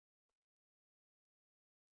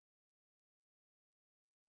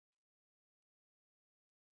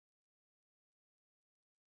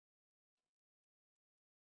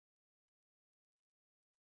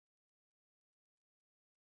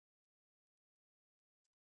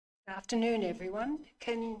Afternoon, everyone.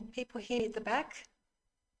 Can people hear me at the back?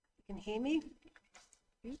 You can hear me?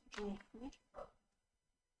 Can you hear me?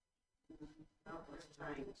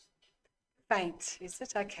 Faint, is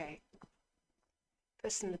it? Okay.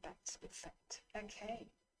 Person in the back's a bit faint. Okay.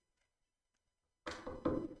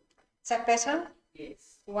 Is that better?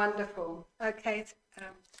 Yes. Wonderful. Okay.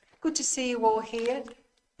 Good to see you all here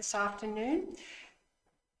this afternoon.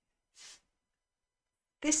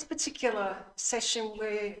 This particular session,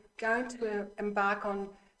 we're going to embark on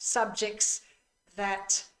subjects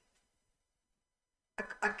that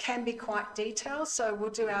can be quite detailed, so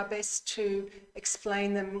we'll do our best to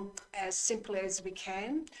explain them as simply as we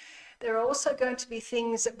can. There are also going to be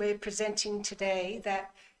things that we're presenting today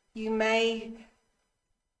that you may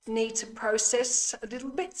need to process a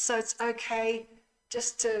little bit, so it's okay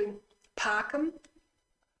just to park them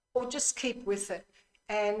or just keep with it.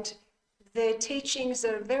 And their teachings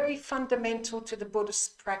are very fundamental to the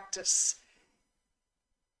Buddhist practice.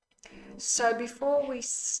 So before we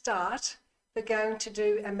start, we're going to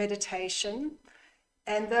do a meditation.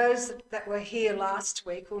 And those that were here last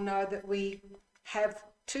week will know that we have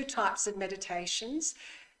two types of meditations.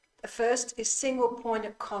 The first is single point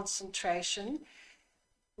of concentration,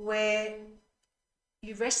 where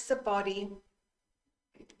you rest the body,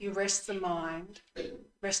 you rest the mind.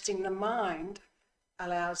 Resting the mind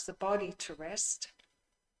allows the body to rest.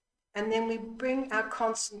 And then we bring our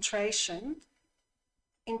concentration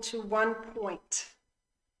into one point.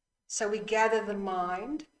 So we gather the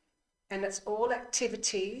mind and its all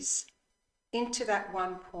activities into that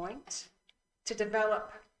one point to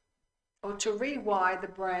develop or to rewire the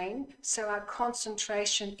brain so our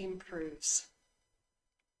concentration improves.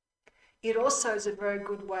 It also is a very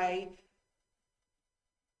good way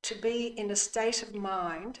to be in a state of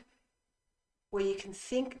mind where you can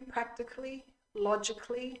think practically,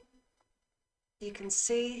 logically, you can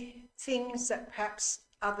see things that perhaps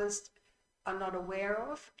others are not aware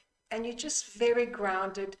of, and you're just very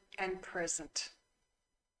grounded and present.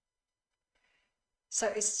 So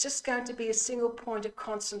it's just going to be a single point of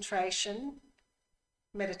concentration,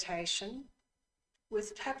 meditation,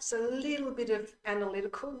 with perhaps a little bit of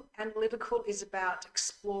analytical. Analytical is about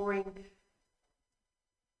exploring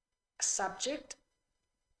a subject,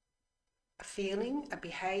 a feeling, a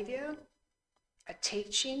behavior, a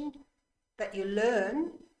teaching that you learn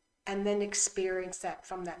and then experience that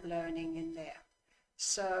from that learning in there.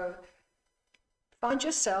 So find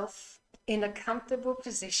yourself in a comfortable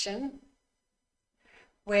position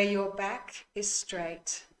where your back is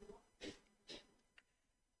straight.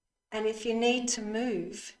 And if you need to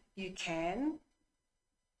move, you can.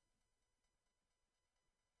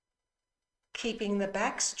 Keeping the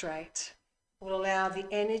back straight will allow the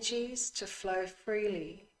energies to flow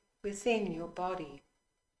freely within your body.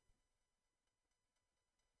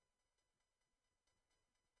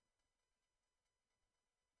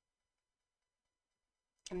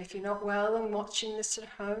 And if you're not well and watching this at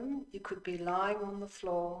home, you could be lying on the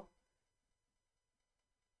floor.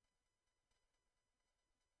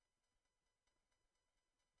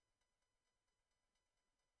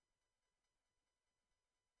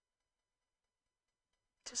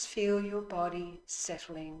 Just feel your body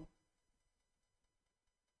settling.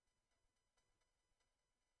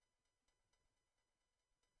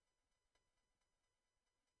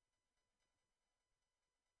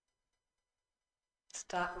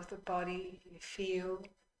 Start with the body. You feel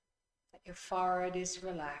that your forehead is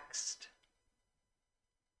relaxed.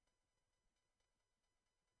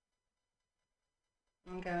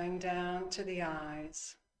 And going down to the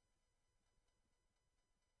eyes.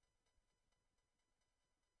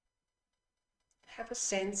 Have a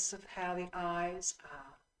sense of how the eyes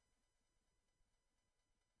are.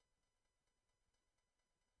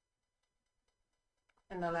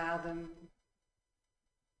 And allow them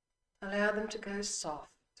to go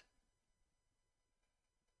soft,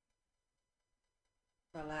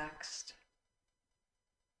 relaxed.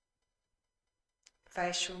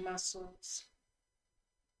 Facial muscles,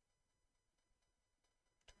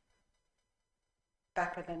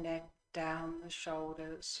 back of the neck, down the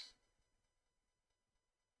shoulders.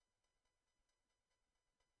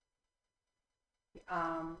 The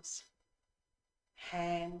arms,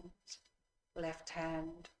 hands, left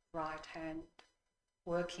hand, right hand,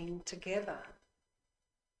 working together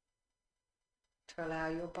to allow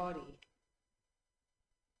your body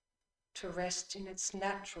to rest in its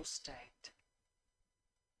natural state.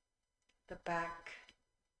 The back,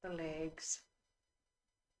 the legs,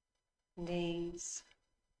 knees,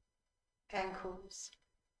 ankles,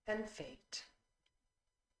 and feet.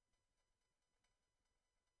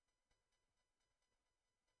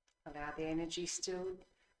 Allow the energy still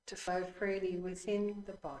to flow freely within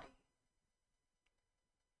the body.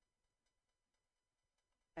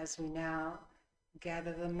 As we now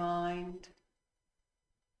gather the mind,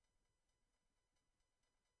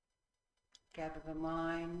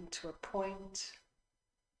 to a point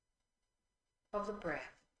of the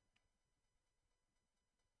breath.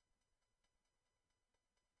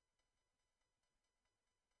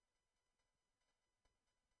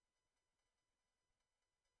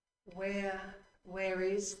 Where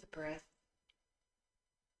is the breath?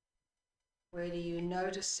 Where do you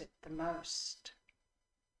notice it the most?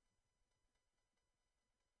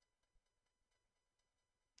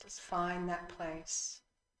 Just find that place.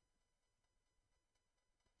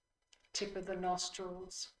 Tip of the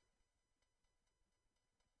nostrils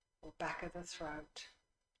or back of the throat.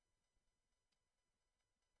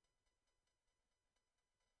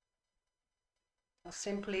 Or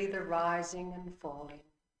simply the rising and falling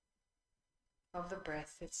of the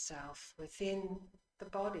breath itself within the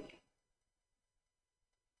body.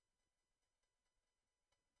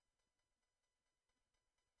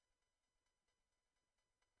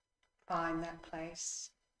 Find that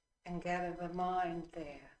place and gather the mind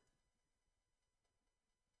there.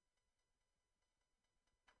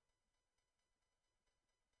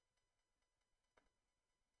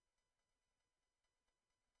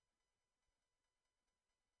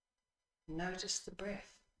 Notice the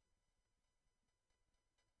breath.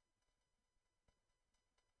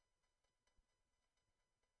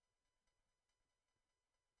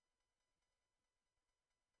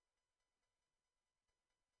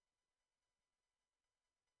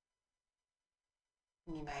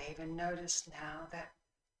 You may even notice now that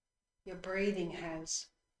your breathing has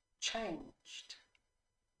changed.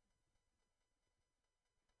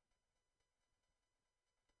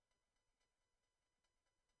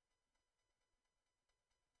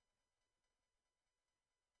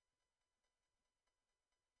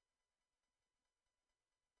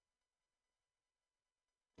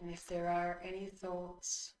 And if there are any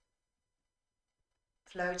thoughts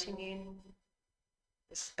floating in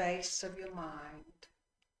the space of your mind,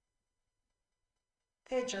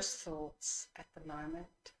 they're just thoughts at the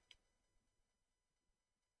moment.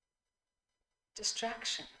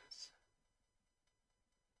 Distractions.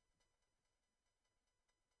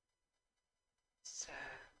 So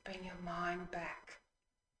bring your mind back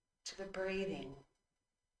to the breathing.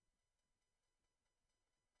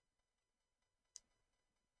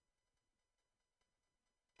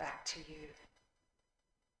 Back to you.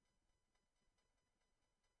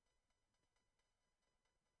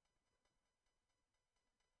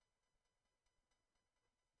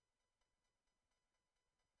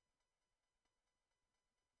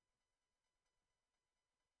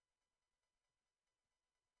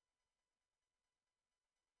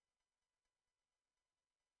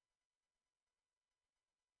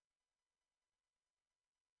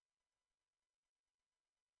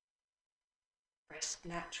 Rest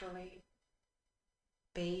naturally.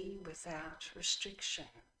 Be without restriction.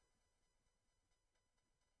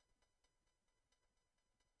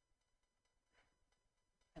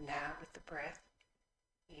 And now with the breath,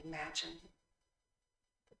 imagine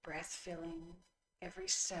the breath filling every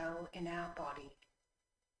cell in our body.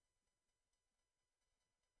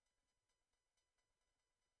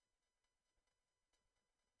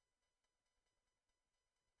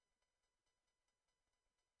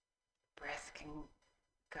 Breath can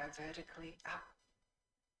go vertically up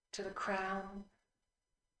to the crown,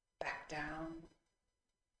 back down,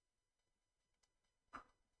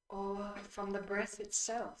 or from the breath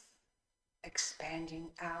itself,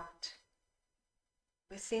 expanding out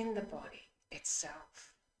within the body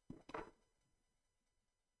itself.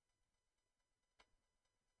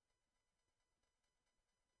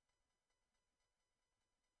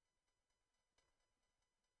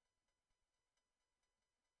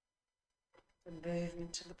 The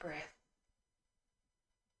movement of the breath.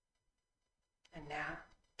 And now,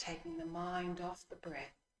 taking the mind off the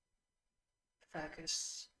breath,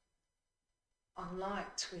 focus on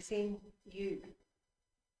light within you.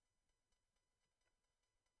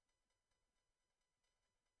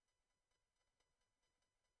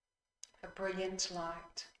 A brilliant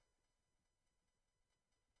light.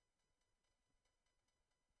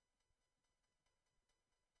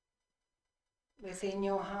 Within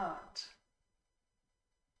your heart.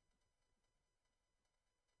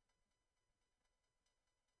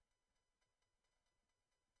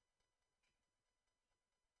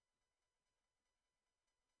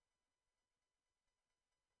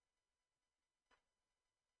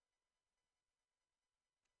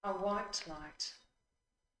 A white light.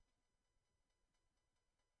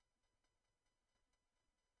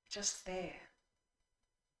 just there,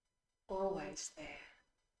 always there,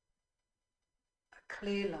 a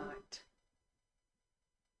clear light.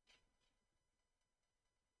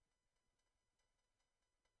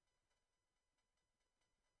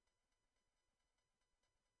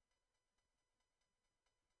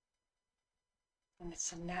 And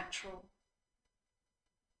it's a natural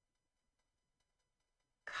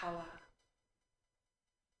colour.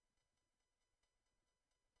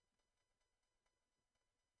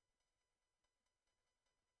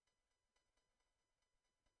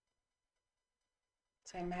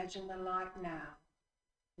 So imagine the light now,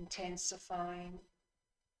 intensifying,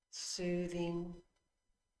 soothing,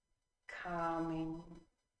 calming,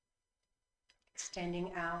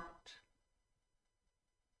 extending out,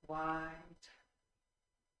 wide,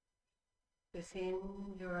 within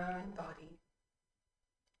your own body.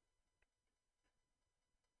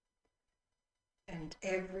 And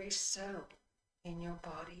every cell in your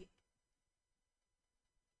body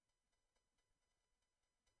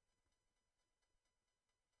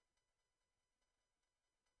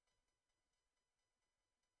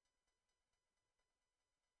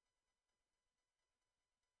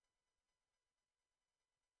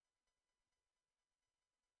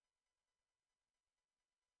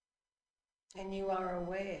and you are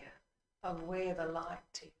aware of where the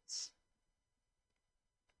light is,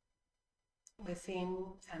 within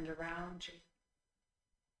and around you.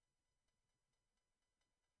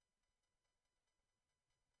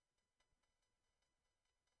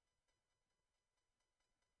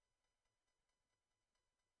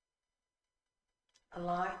 A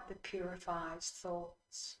light that purifies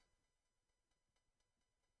thoughts,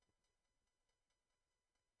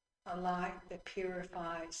 a light that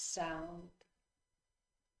purifies sound,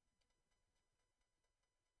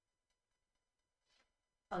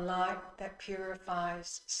 a light that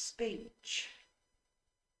purifies speech,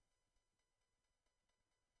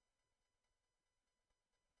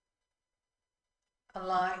 a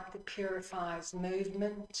light that purifies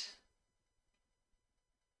movement,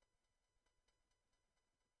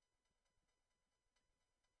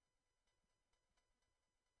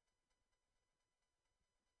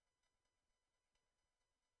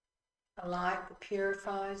 a light that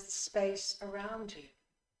purifies the space around you.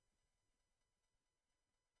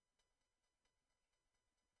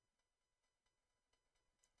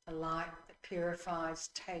 A light that purifies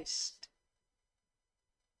taste.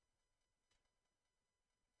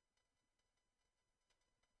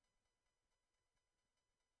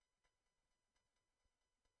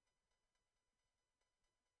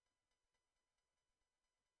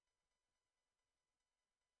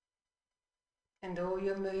 And all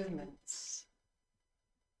your movements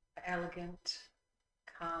are elegant,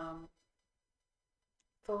 calm,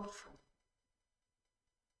 thoughtful.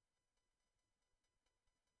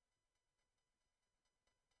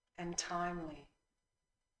 And timely.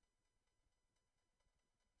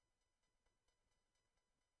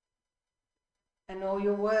 And all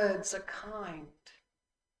your words are kind,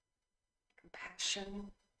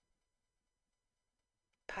 compassion,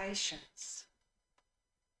 patience.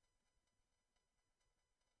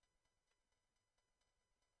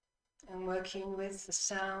 And working with the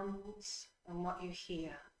sounds and what you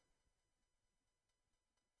hear.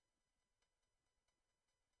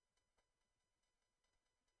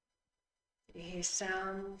 You hear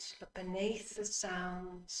sounds, but beneath the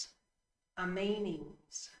sounds are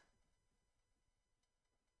meanings.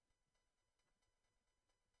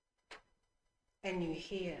 And you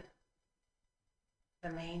hear the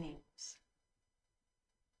meanings.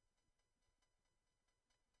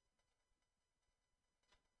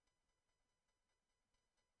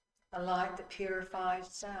 A light that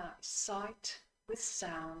purifies sight with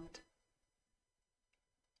sound.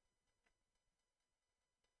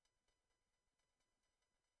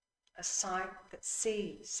 A sight that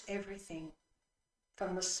sees everything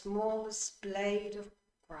from the smallest blade of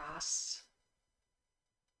grass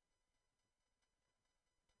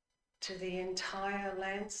to the entire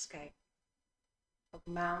landscape of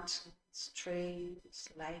mountains, trees,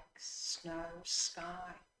 lakes, snow,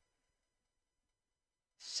 sky,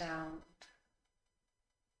 sound,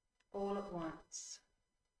 all at once.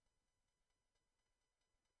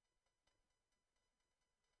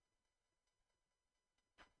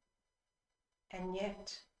 And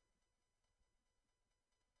yet,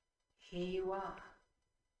 here you are.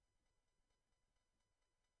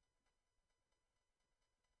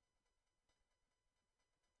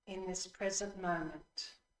 In this present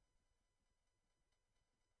moment,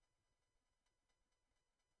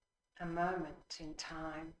 a moment in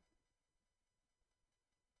time,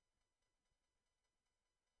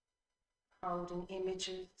 holding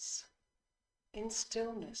images in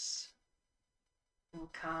stillness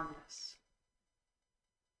and calmness.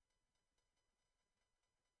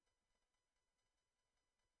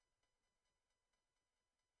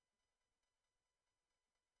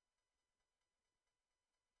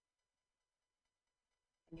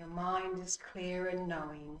 And your mind is clear and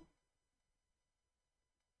knowing.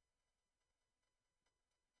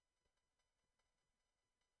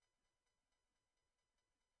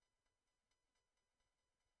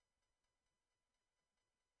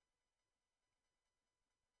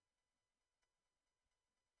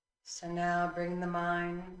 So now bring the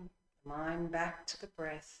mind back to the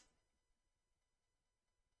breath.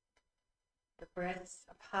 The breath,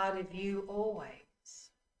 a part of you always.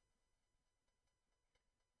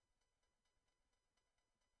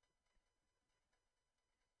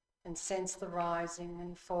 And sense the rising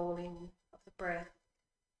and falling of the breath.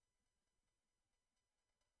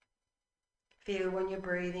 Feel when you're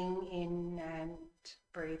breathing in and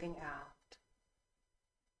breathing out.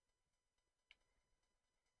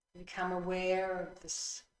 Become aware of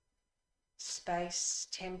this space,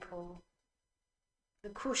 temple, the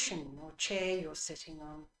cushion or chair you're sitting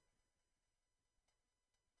on,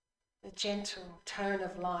 the gentle tone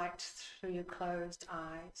of light through your closed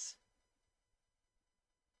eyes,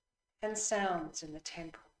 and sounds in the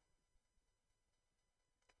temple.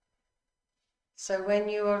 So when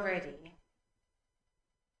you are ready,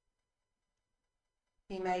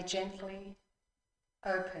 you may gently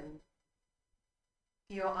open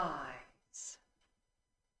your eyes.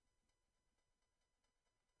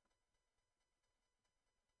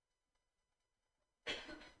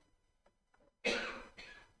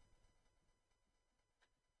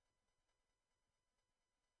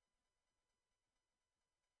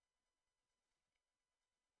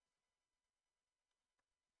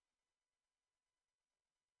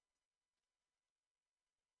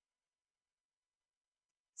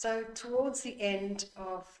 So towards the end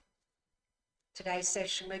of today's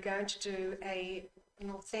session, we're going to do an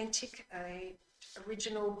authentic,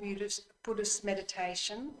 original Buddhist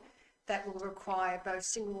meditation that will require both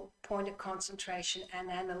single-pointed concentration and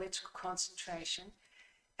analytical concentration.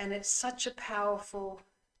 And it's such a powerful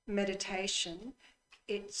meditation.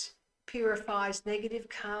 It purifies negative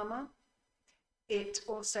karma. It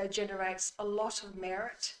also generates a lot of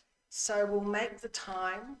merit. So we'll make the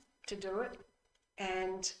time to do it,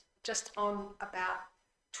 and just on about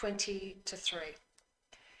 20 to 3.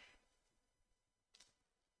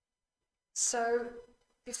 So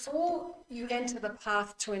before you enter the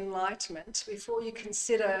path to enlightenment, before you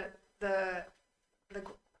consider the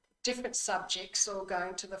different subjects or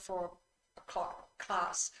going to the 4 o'clock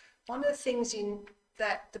class, one of the things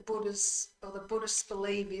that the Buddhists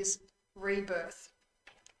believe is rebirth.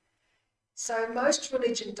 So most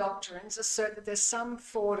religion doctrines assert that there's some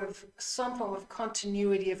form of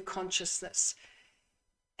continuity of consciousness.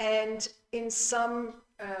 And in some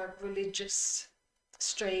religious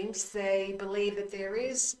streams, they believe that there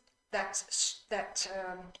is that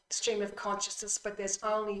stream of consciousness, but there's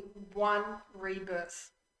only one rebirth.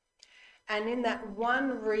 And in that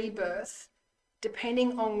one rebirth,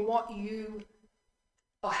 depending on what you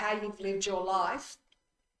or how you've lived your life,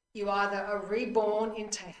 you either are reborn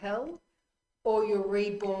into hell or you're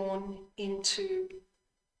reborn into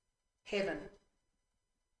heaven.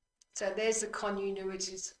 So there's the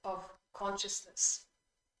continuities of consciousness.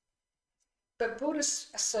 But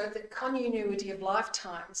Buddhists assert that continuity of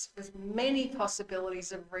lifetimes with many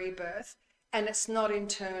possibilities of rebirth, and it's not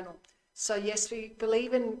internal. So yes, we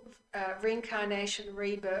believe in reincarnation,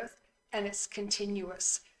 rebirth, and it's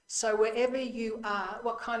continuous. So wherever you are,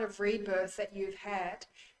 what kind of rebirth that you've had,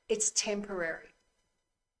 it's temporary.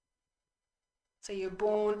 So you're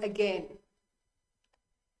born again.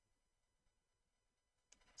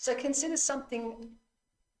 So consider something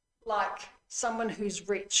like someone who's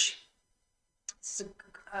rich. It's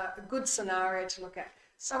a good scenario to look at.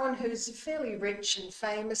 Someone who's fairly rich and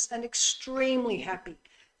famous and extremely happy.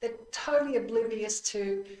 They're totally oblivious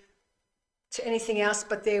to anything else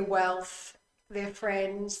but their wealth, their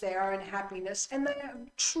friends, their own happiness, and they are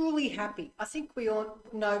truly happy. I think we all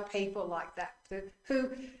know people like that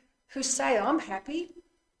who say, I'm happy,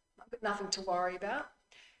 I've got nothing to worry about.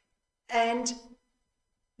 And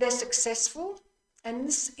they're successful. And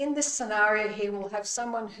in this scenario here, we'll have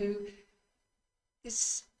someone who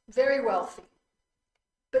is very wealthy.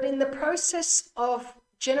 But in the process of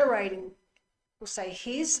generating, we'll say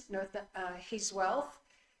his wealth,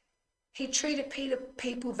 he treated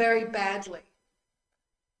people very badly.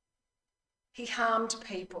 He harmed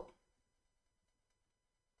people.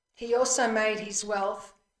 He also made his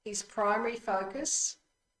wealth his primary focus,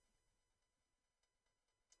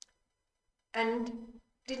 and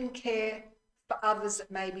didn't care for others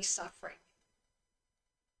that may be suffering.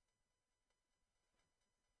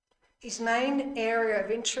 His main area of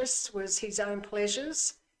interest was his own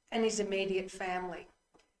pleasures and his immediate family,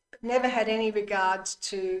 but never had any regards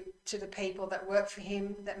to the people that worked for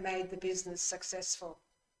him that made the business successful.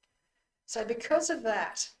 So because of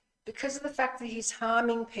that, because of the fact that he's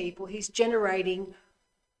harming people, he's generating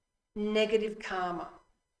negative karma.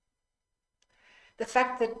 The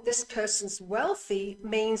fact that this person's wealthy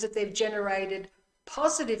means that they've generated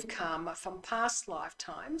positive karma from past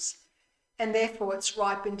lifetimes, and therefore it's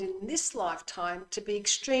ripened in this lifetime to be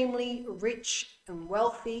extremely rich and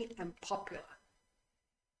wealthy and popular.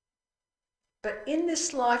 But in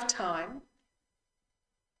this lifetime,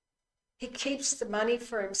 he keeps the money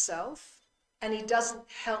for himself and he doesn't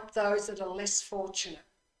help those that are less fortunate.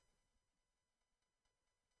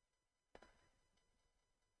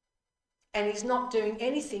 And he's not doing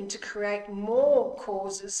anything to create more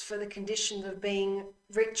causes for the condition of being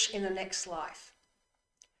rich in the next life.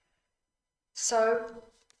 So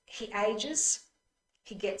he ages,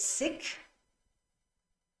 he gets sick,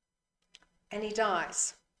 and he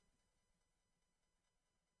dies.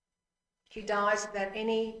 He dies without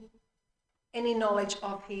any knowledge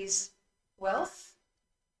of his wealth.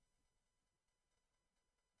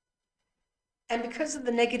 And because of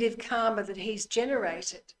the negative karma that he's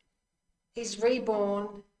generated, he's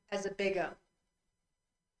reborn as a beggar,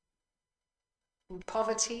 in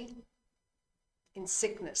poverty, in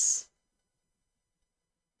sickness,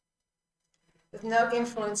 with no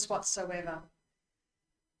influence whatsoever.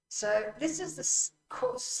 So this is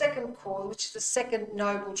the second cause, which is the second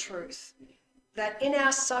noble truth, that in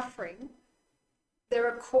our suffering, there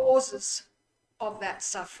are causes of that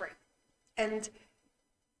suffering. And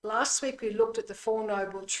last week we looked at the Four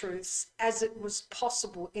Noble Truths as it was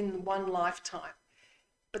possible in one lifetime.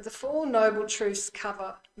 But the Four Noble Truths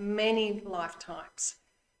cover many lifetimes.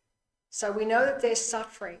 So we know that there's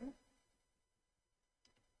suffering.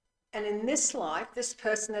 And in this life, this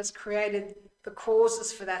person has created the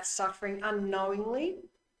causes for that suffering unknowingly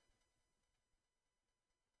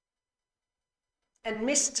and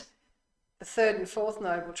missed the third and fourth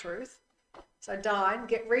noble truth. So die and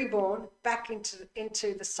get reborn back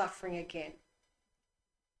into the suffering again.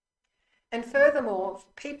 And furthermore,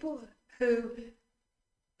 people who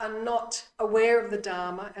are not aware of the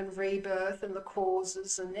Dharma and rebirth and the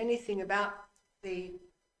causes and anything about the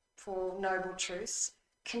Four Noble Truths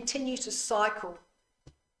continue to cycle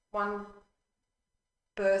one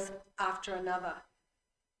birth after another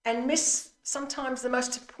and miss sometimes the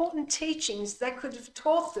most important teachings that could have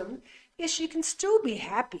taught them. Yes, you can still be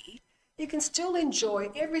happy. You can still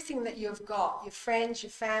enjoy everything that you've got, your friends,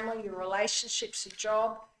 your family, your relationships, your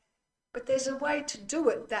job. But there's a way to do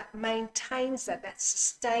it that maintains that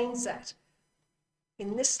sustains that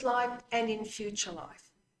in this life and in future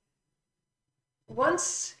life.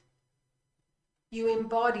 Once you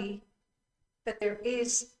embody that there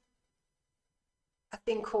is a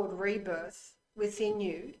thing called rebirth within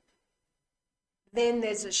you, then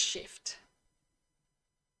there's a shift.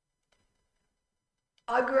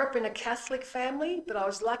 I grew up in a Catholic family, but I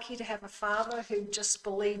was lucky to have a father who just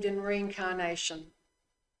believed in reincarnation.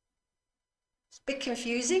 It's a bit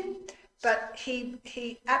confusing, but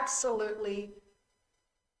he absolutely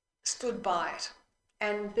stood by it.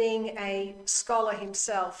 And being a scholar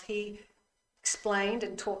himself, he explained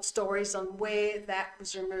and taught stories on where that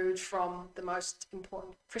was removed from the most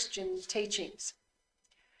important Christian teachings.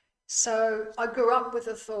 So I grew up with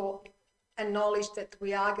the thought and knowledge that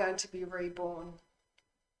we are going to be reborn.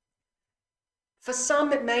 For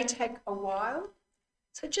some, it may take a while,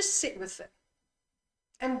 so just sit with it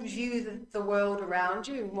and view the world around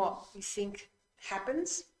you and what you think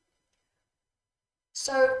happens.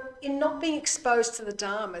 So in not being exposed to the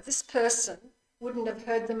Dharma, this person wouldn't have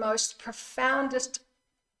heard the most profoundest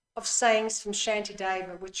of sayings from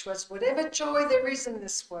Shantideva, which was, whatever joy there is in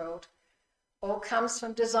this world, all comes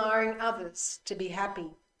from desiring others to be happy.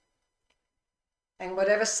 And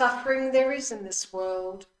whatever suffering there is in this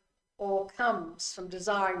world, all comes from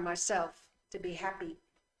desiring myself to be happy.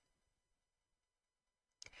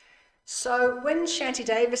 So when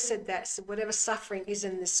Shantideva said that, so whatever suffering is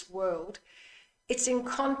in this world, it's in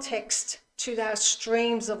context to those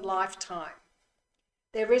streams of lifetime.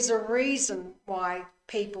 There is a reason why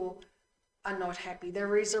people are not happy.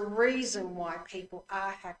 There is a reason why people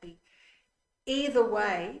are happy. Either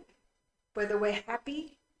way, whether we're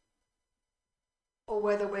happy or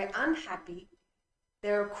whether we're unhappy,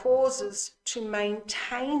 there are causes to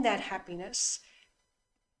maintain that happiness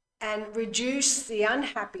and reduce the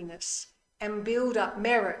unhappiness and build up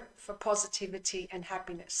merit for positivity and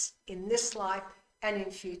happiness in this life and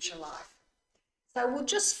in future life. So we'll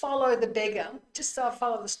just follow the beggar,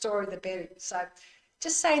 follow the story of the beggar. So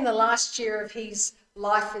just say in the last year of his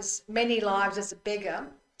life, as many lives as a beggar,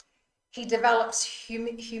 he develops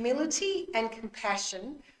humility and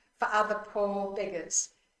compassion for other poor beggars.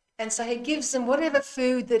 And so he gives them whatever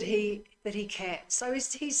food that he can. So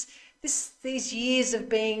these years of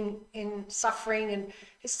being in suffering, and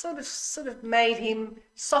it's sort of made him,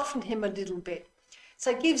 softened him a little bit.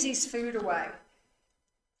 So he gives his food away.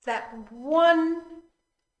 That one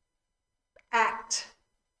act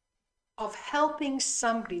of helping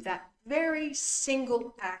somebody, that very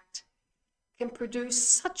single act, can produce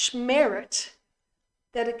such merit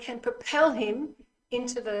that it can propel him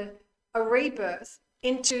into a rebirth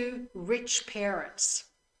into rich parents.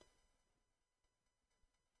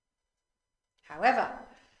 However,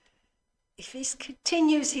 if he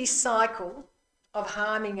continues his cycle of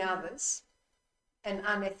harming others and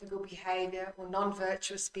unethical behaviour or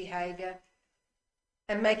non-virtuous behaviour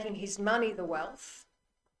and making his money the wealth,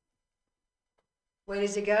 where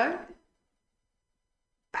does he go?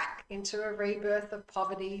 Back into a rebirth of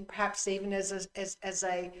poverty, perhaps even as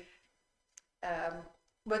a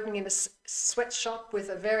working in a sweatshop with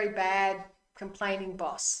a very bad complaining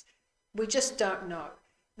boss. We just don't know.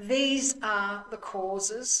 These are the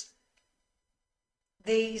causes.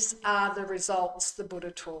 These are the results the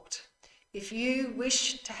Buddha taught. If you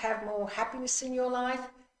wish to have more happiness in your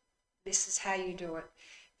life, this is how you do it.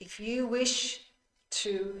 If you wish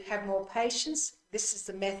to have more patience, this is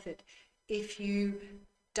the method. If you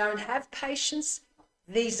don't have patience,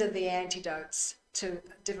 these are the antidotes to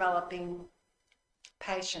developing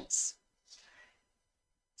patience.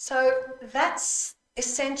 So that's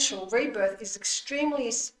essential. Rebirth is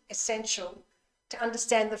extremely essential to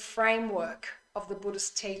understand the framework of the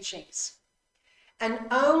Buddhist teachings. And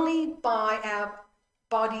only by our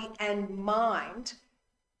body and mind,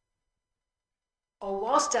 or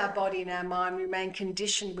whilst our body and our mind remain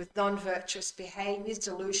conditioned with non-virtuous behaviours,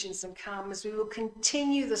 delusions and karmas, we will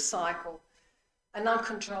continue the cycle, an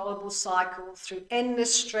uncontrollable cycle through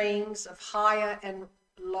endless streams of higher and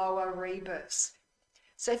lower rebirths.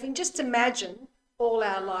 So if you can just imagine all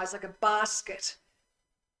our lives like a basket,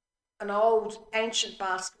 an old ancient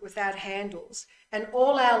basket without handles, and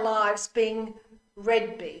all our lives being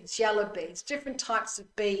red beads, yellow beads, different types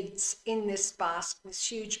of beads in this basket,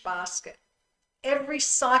 this huge basket. Every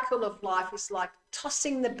cycle of life is like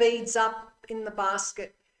tossing the beads up in the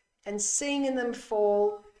basket and seeing them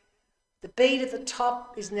fall. The bead at the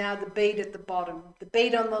top is now the bead at the bottom. The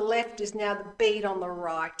bead on the left is now the bead on the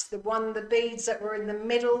right. The beads that were in the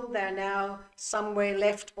middle, they're now somewhere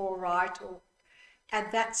left or right. And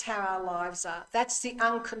that's how our lives are. That's the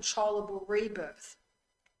uncontrollable rebirth.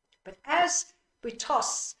 But as we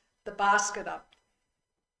toss the basket up,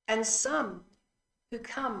 and some who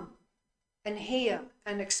come and hear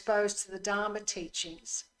and exposed to the Dharma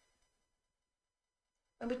teachings,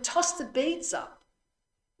 when we toss the beads up,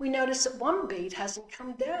 we notice that one bead hasn't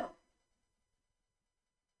come down.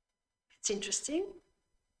 It's interesting.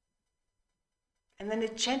 And then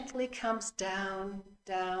it gently comes down,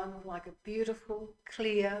 down like a beautiful,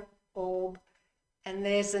 clear orb, and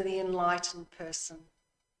there's the enlightened person,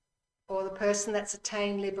 or the person that's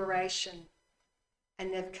attained liberation,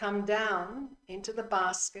 and they've come down into the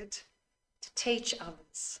basket to teach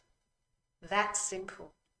others. That's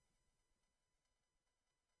simple.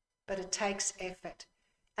 But it takes effort.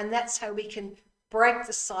 And that's how we can break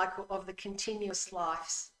the cycle of the continuous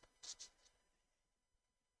lives.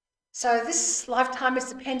 So this lifetime is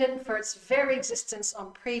dependent for its very existence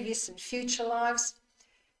on previous and future lives.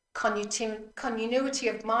 Continuity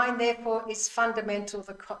of mind, therefore, is fundamental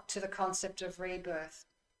to the concept of rebirth.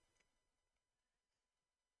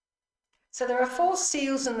 So there are 4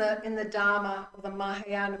 seals in the Dharma or the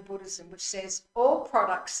Mahayana Buddhism, which says all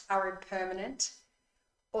products are impermanent,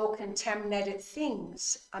 all contaminated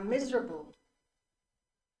things are miserable,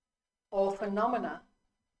 all phenomena are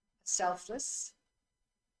selfless,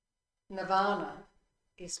 nirvana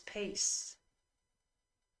is peace.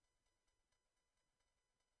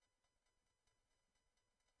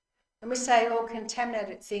 When we say all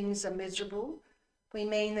contaminated things are miserable, we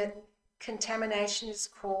mean that contamination is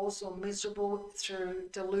caused or miserable through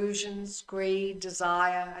delusions, greed,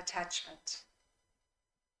 desire, attachment.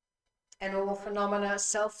 And all phenomena are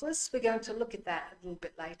selfless. We're going to look at that a little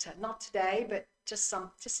bit later. Not today, but just a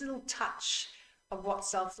little touch of what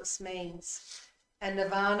selfless means. And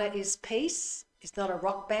nirvana is peace. It's not a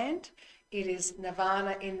rock band. It is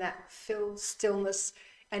nirvana in that filled stillness.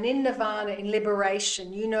 And in nirvana, in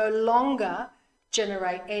liberation, you no longer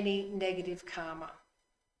generate any negative karma.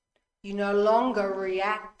 You no longer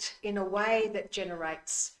react in a way that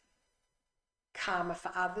generates karma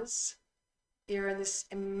for others. You're in this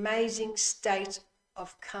amazing state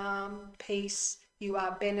of calm, peace. You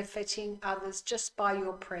are benefiting others just by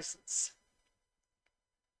your presence.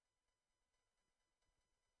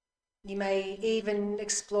 You may even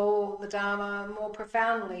explore the Dharma more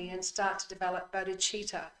profoundly and start to develop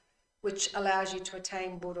bodhicitta, which allows you to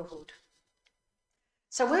attain Buddhahood.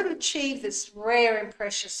 So we've achieved this rare and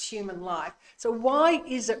precious human life. So why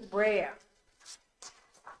is it rare?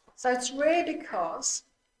 So it's rare because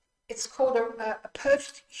it's called a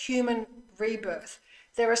perfect human rebirth.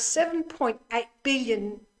 There are 7.8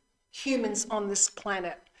 billion humans on this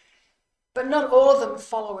planet, but not all of them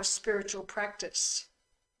follow a spiritual practice.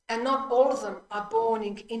 And not all of them are born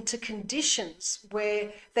into conditions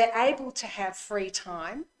where they're able to have free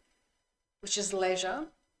time, which is leisure,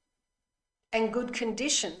 and good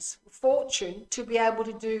conditions, fortune, to be able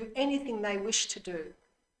to do anything they wish to do.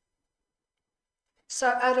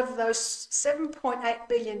 So out of those 7.8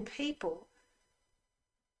 billion people,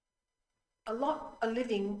 a lot are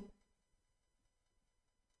living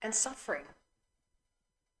and suffering.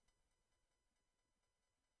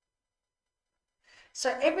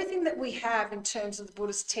 So everything that we have in terms of the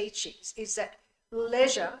Buddhist teachings is that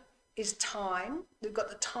leisure is time. We've got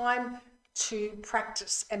the time to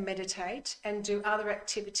practice and meditate and do other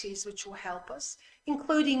activities which will help us,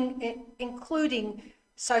 including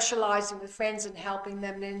socialising with friends and helping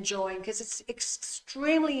them and enjoying, because it's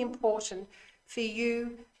extremely important for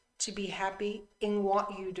you to be happy in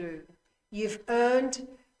what you do. You've earned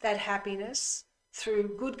that happiness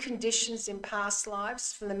through good conditions in past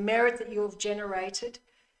lives, from the merit that you have generated.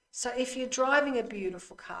 So if you're driving a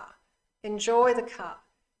beautiful car, enjoy the car.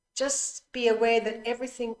 Just be aware that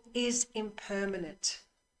everything is impermanent.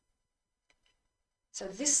 So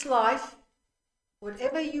this life,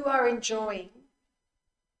 whatever you are enjoying,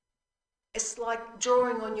 it's like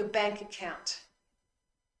drawing on your bank account.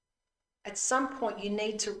 At some point you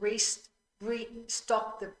need to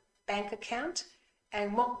restock the bank account,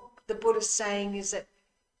 and what the Buddha's saying is that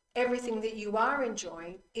everything that you are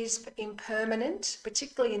enjoying is impermanent,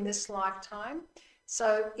 particularly in this lifetime.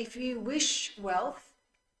 So if you wish wealth,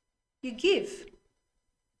 you give.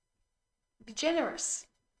 Be generous.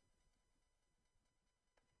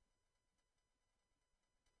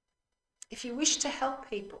 If you wish to help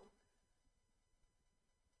people,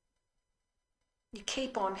 you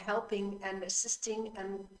keep on helping and assisting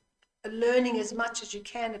and learning as much as you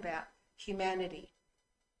can about humanity.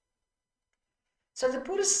 So the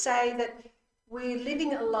Buddhists say that we're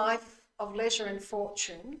living a life of leisure and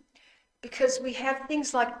fortune because we have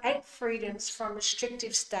things like 8 freedoms from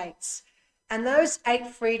restrictive states. And those 8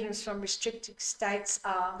 freedoms from restrictive states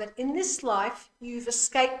are that in this life, you've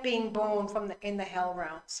escaped being born in the hell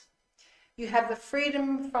realms. You have the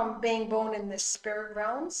freedom from being born in the spirit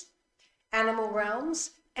realms, animal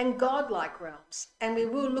realms, and godlike realms. And we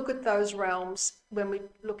will look at those realms when we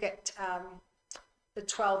look at the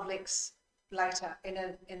 12 licks later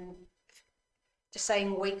in just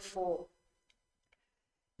saying week 4.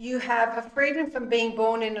 You have a freedom from being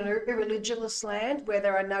born in an irreligious land where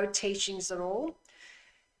there are no teachings at all.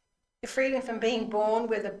 The freedom from being born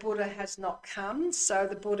where the Buddha has not come, so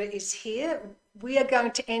the Buddha is here. We are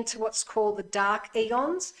going to enter what's called the dark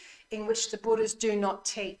eons, in which the Buddhas do not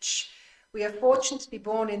teach. We are fortunate to be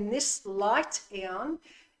born in this light eon,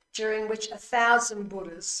 during which 1,000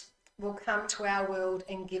 Buddhas will come to our world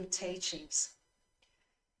and give teachings.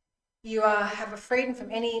 You have a freedom from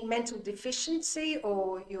any mental deficiency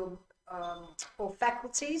or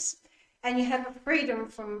faculties, and you have a freedom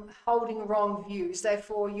from holding wrong views.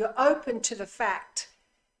 Therefore, you're open to the fact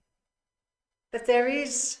that there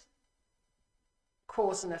is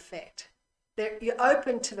cause and effect. You're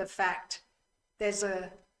open to the fact there's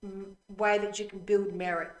a way that you can build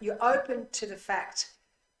merit. You're open to the fact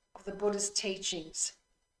of the Buddha's teachings.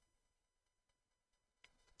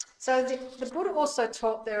 So the Buddha also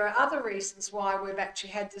taught there are other reasons why we've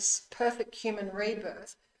actually had this perfect human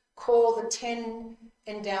rebirth, called the 10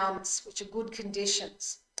 endowments, which are good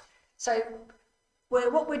conditions. So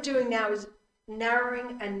what we're doing now is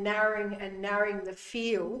narrowing the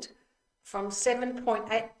field from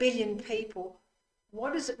 7.8 billion people.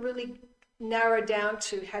 What does it really narrow down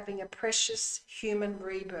to? Having a precious human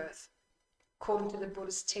rebirth, according to the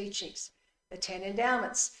Buddhist teachings, the 10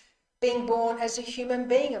 endowments. Being born as a human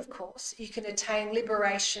being, of course, you can attain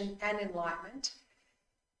liberation and enlightenment.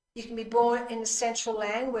 You can be born in the central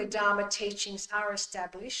land where Dharma teachings are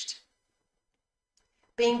established.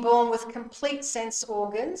 Being born with complete sense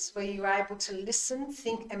organs where you're able to listen,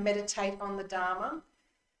 think and meditate on the Dharma.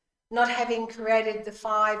 not having created the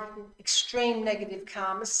 5 extreme negative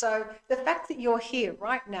karmas. So the fact that you're here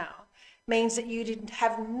right now means that you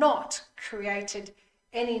have not created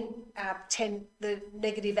any the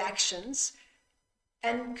negative actions,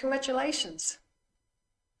 and congratulations.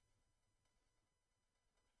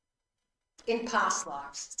 In past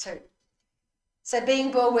lives too. So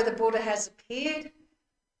being born where the Buddha has appeared,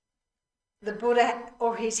 the Buddha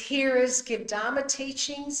or his hearers give Dharma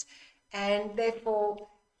teachings, and therefore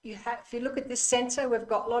if you look at this centre, we've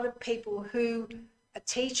got a lot of people who are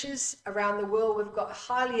teachers around the world. We've got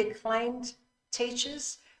highly acclaimed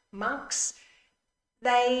teachers, monks,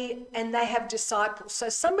 they have disciples. So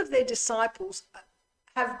some of their disciples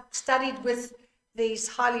have studied with these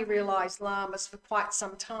highly realised lamas for quite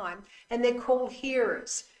some time, and they're called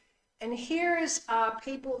hearers. And hearers are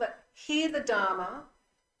people that hear the Dharma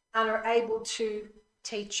and are able to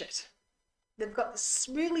teach it. They've got this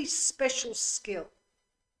really special skill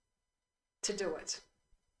to do it.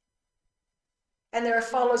 And there are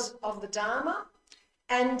followers of the Dharma,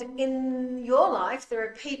 and in your life there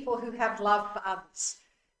are people who have love for others.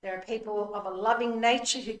 There are people of a loving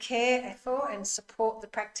nature who care for and support the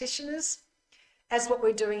practitioners, as what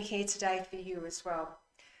we're doing here today for you as well.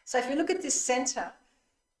 So if you look at this centre,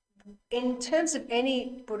 in terms of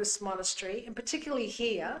any Buddhist monastery, and particularly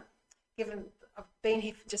here, given I've been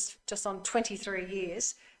here for just on 23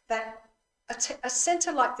 years, that a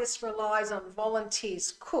centre like this relies on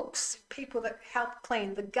volunteers, cooks, people that help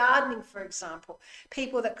clean, the gardening, for example,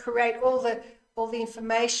 people that create all the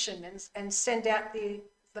information and send out the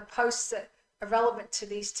posts that are relevant to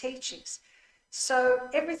these teachings. So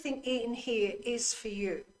everything in here is for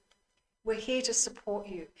you. We're here to support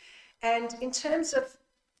you. And in terms of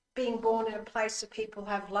being born in a place where people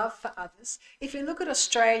have love for others, if you look at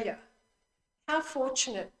Australia, how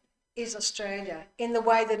fortunate is Australia in the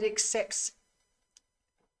way that it accepts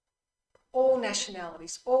all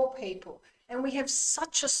nationalities, all people. And we have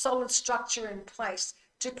such a solid structure in place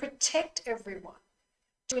to protect everyone,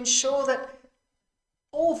 to ensure that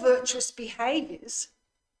all virtuous behaviours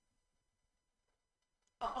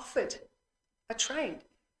are offered, are trained,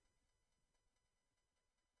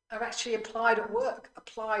 are actually applied at work,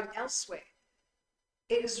 applied elsewhere.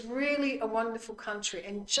 It is really a wonderful country,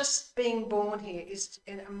 and just being born here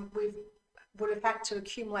we would have had to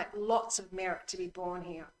accumulate lots of merit to be born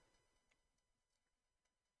here.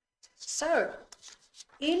 So,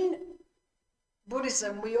 in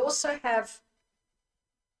Buddhism, we also have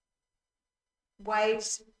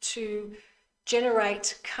ways to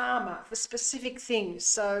generate karma for specific things.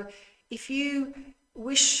 So, if you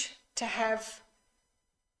wish to have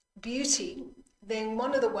beauty, then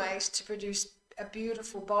one of the ways to produce a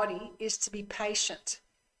beautiful body is to be patient.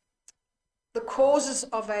 The causes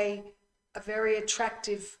of a very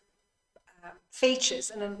attractive features,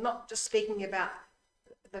 and I'm not just speaking about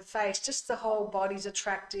the face, just the whole body's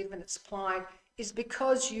attractive and it's applied, is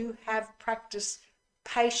because you have practiced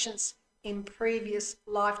patience in previous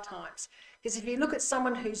lifetimes. Because if you look at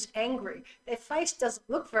someone who's angry, their face doesn't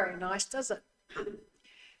look very nice, does it?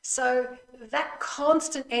 So that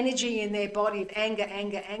constant energy in their body of anger,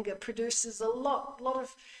 anger, anger produces a lot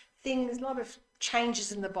of things, a lot of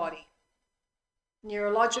changes in the body.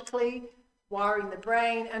 Neurologically, wiring the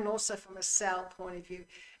brain, and also from a cell point of view.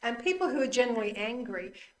 And people who are generally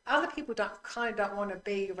angry, other people don't want to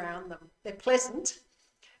be around them. They're pleasant,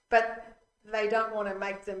 but they don't want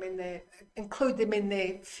to include them in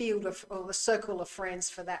their field or the circle of friends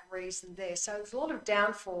for that reason there. So there's a lot of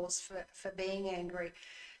downfalls for being angry.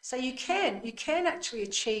 So you can actually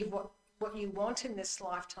achieve what you want in this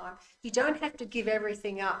lifetime. You don't have to give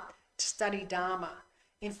everything up to study Dharma.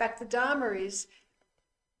 In fact, the Dharma is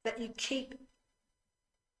that you keep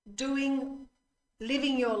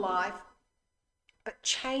living your life, but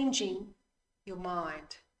changing your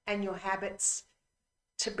mind and your habits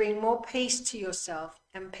to bring more peace to yourself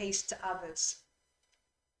and peace to others.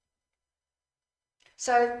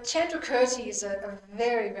 So Chandrakirti is a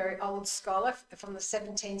very, very old scholar from the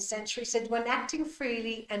 17th century, said, when acting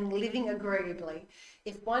freely and living agreeably,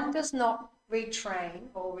 if one does not retrain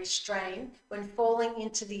or restrain when falling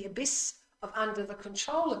into the abyss of under the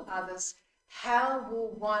control of others, how will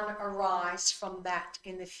one arise from that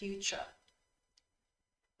in the future?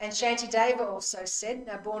 And Shantideva also said,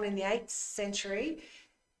 now born in the 8th century,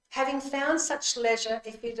 having found such leisure,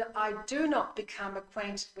 if I do not become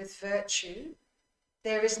acquainted with virtue,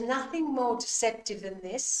 there is nothing more deceptive than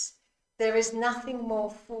this. There is nothing more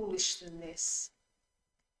foolish than this.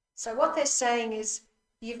 So what they're saying is,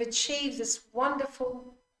 you've achieved this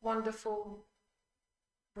wonderful, wonderful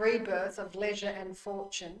rebirth of leisure and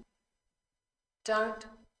fortune. Don't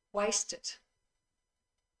waste it.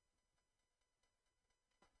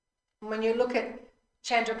 When you look at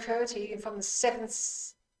Chandrakirti from the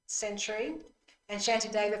 7th century and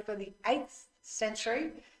Shantideva for the 8th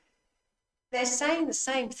century, they're saying the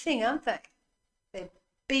same thing, aren't they? They're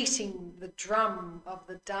beating the drum of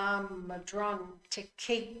the Dharma drum to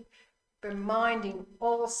keep reminding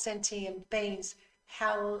all sentient beings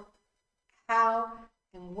how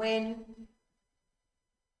and when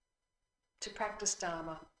to practice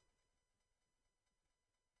Dharma.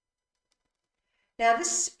 Now,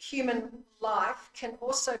 this human life can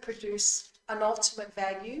also produce an ultimate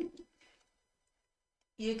value.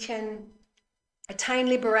 You can attain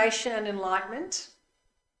liberation and enlightenment,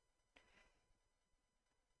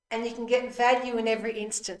 and you can get value in every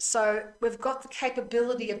instance. So we've got the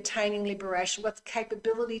capability of attaining liberation, we've got the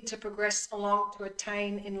capability to progress along to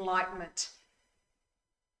attain enlightenment.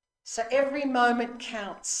 So every moment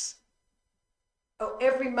counts, or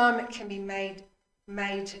every moment can be made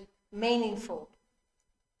meaningful.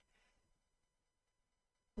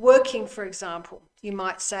 Working, for example, you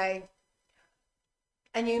might say,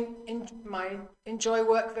 and you might enjoy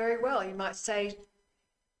work very well. You might say,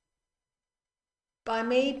 by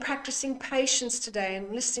me practicing patience today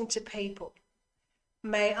and listening to people,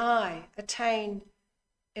 may I attain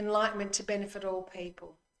enlightenment to benefit all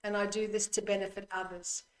people. And I do this to benefit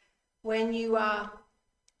others. When you are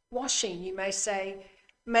washing, you may say,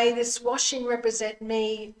 may this washing represent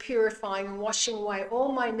me purifying and washing away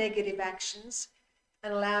all my negative actions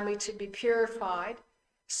and allow me to be purified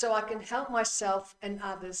so I can help myself and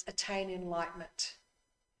others attain enlightenment.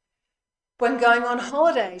 When going on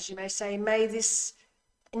holidays, you may say, may this,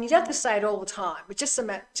 and you don't have to say it all the time, but just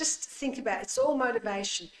think about it. It's all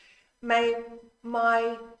motivation. May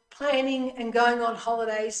my planning and going on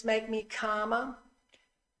holidays make me calmer,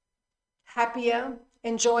 happier,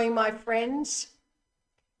 enjoying my friends,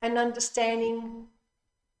 and understanding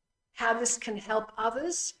how this can help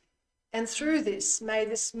others. And through this, may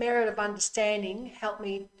this merit of understanding help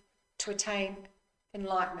me to attain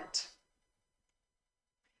enlightenment.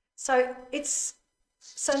 So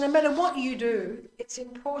no matter what you do, it's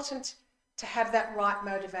important to have that right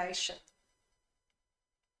motivation.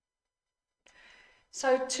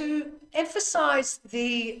 So to emphasise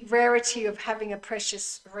the rarity of having a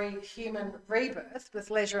precious human rebirth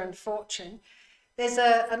with leisure and fortune, there's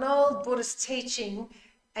an old Buddhist teaching,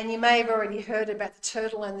 and you may have already heard about the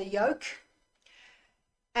turtle and the yolk.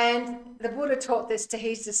 And the Buddha taught this to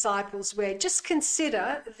his disciples, where just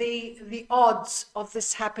consider the odds of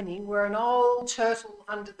this happening, where an old turtle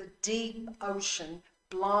under the deep ocean,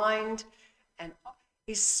 blind, and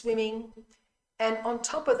is swimming, and on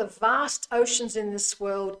top of the vast oceans in this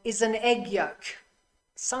world is an egg yolk,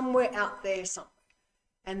 somewhere out there somewhere.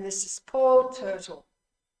 And there's this poor turtle,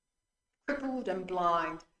 crippled and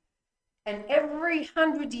blind. And every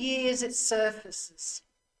 100 years it surfaces.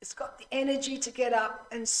 It's got the energy to get up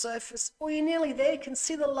and surface. Oh, you're nearly there. You can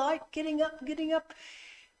see the light getting up, getting up.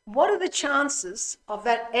 What are the chances of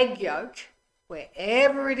that egg yolk,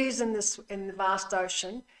 wherever it is in the vast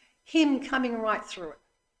ocean, him coming right through it?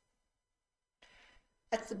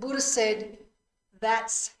 As the Buddha said,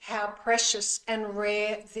 that's how precious and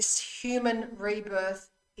rare this human rebirth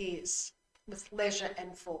is, with leisure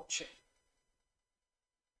and fortune.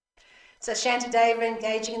 So Shantideva,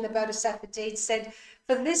 engaging in the Bodhisattva deeds, said,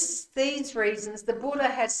 for these reasons, the Buddha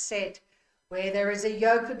has said, where there is a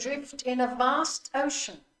yoke adrift in a vast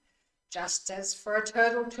ocean, just as for a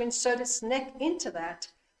turtle to insert its neck into that,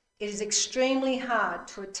 it is extremely hard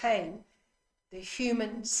to attain the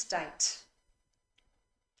human state.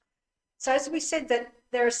 So as we said, that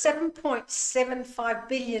there are 7.75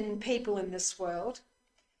 billion people in this world.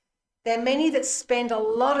 There are many that spend a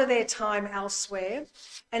lot of their time elsewhere,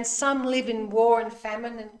 and some live in war and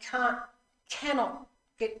famine and cannot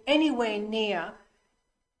get anywhere near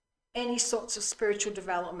any sorts of spiritual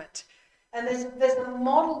development. And there's a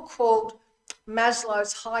model called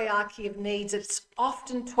Maslow's hierarchy of needs that's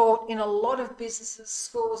often taught in a lot of businesses,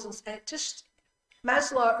 schools, and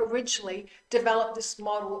Maslow originally developed this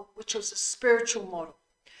model, which was a spiritual model.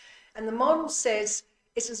 And the model says,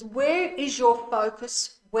 it says, where is your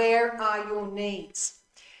focus? Where are your needs?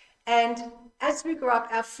 And as we grow up,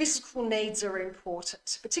 our physical needs are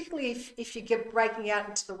important, particularly if you get breaking out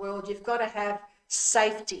into the world, you've got to have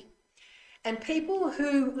safety. And people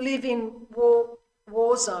who live in war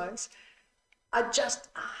zones are just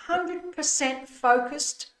 100%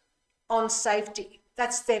 focused on safety.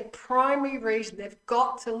 That's their primary reason. They've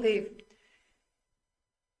got to live.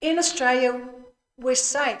 In Australia, we're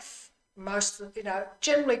safe,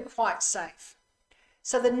 generally quite safe.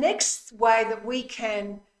 So the next way that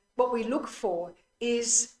what we look for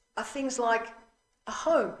are things like a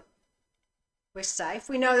home. we're safe.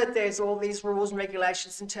 We know that there's all these rules and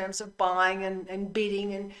regulations in terms of buying and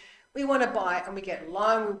bidding, and we want to buy it and we get a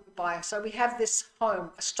loan, we buy it. So we have this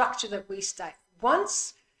home, a structure that we stay.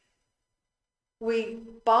 Once we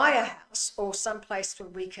buy a house or someplace where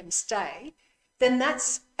we can stay, then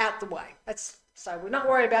that's out the way. So we're not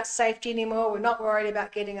worried about safety anymore. We're not worried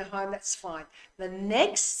about getting a home. That's fine. The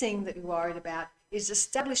next thing that we're worried about is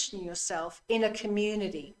establishing yourself in a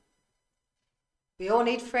community. We all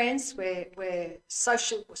need friends. We're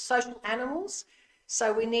social animals,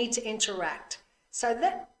 so we need to interact. So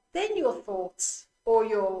then your thoughts or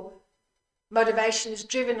your motivation is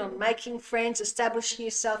driven on making friends, establishing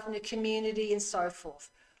yourself in a community and so forth.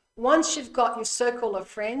 Once you've got your circle of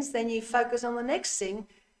friends, then you focus on the next thing,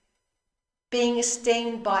 being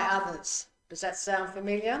esteemed by others. Does that sound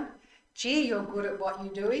familiar? Gee, you're good at what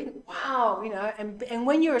you're doing. Wow, and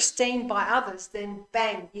when you're esteemed by others, then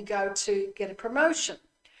bang, you go to get a promotion.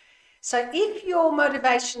 So if your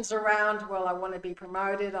motivation's around, well, I want to be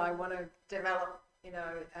promoted, I want to develop,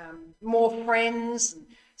 more friends and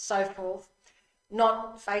so forth,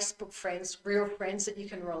 not Facebook friends, real friends that you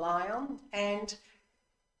can rely on. And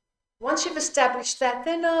once you've established that,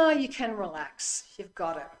 then you can relax. You've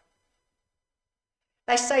got it.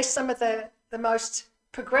 They say some of the most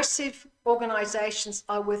progressive organisations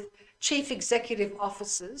are with chief executive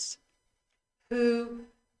officers who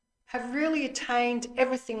have really attained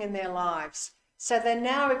everything in their lives. So they're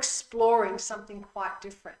now exploring something quite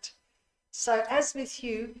different. So as with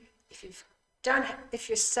you, if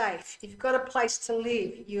you're safe, if you've got a place to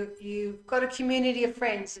live, you've got a community of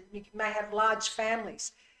friends, you may have large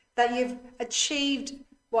families, that you've achieved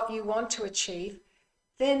what you want to achieve,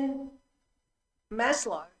 then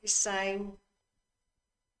Maslow is saying,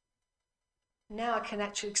 now I can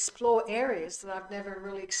actually explore areas that I've never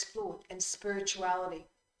really explored, and spirituality.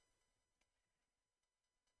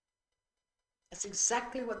 That's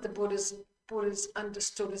exactly what the Buddha's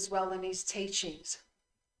understood as well in his teachings.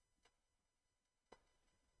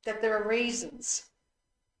 That there are reasons,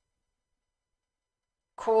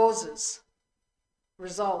 causes,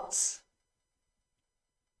 results.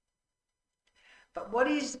 But what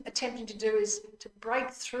he's attempting to do is to break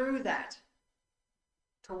through that,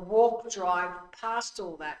 to walk, drive past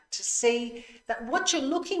all that, to see that what you're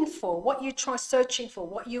looking for, what you're searching for,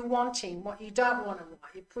 what you're wanting, what you don't want to want,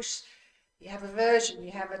 you push, you have aversion,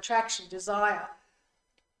 you have attraction, desire,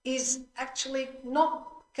 is actually not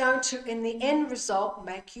going to, in the end result,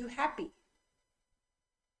 make you happy.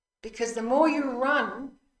 Because the more you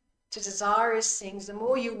run to desirous things, the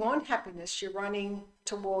more you want happiness, you're running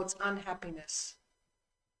towards unhappiness.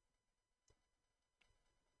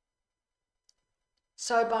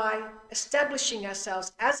 So by establishing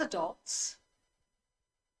ourselves as adults,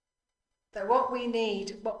 that what we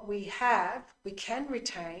need, what we have, we can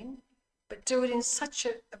retain, but do it in such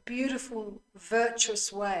a beautiful,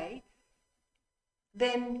 virtuous way,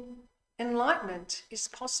 then enlightenment is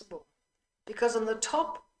possible. Because on the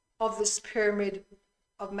top of this pyramid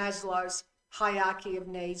of Maslow's hierarchy of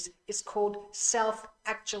needs is called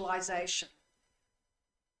self-actualization.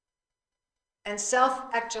 And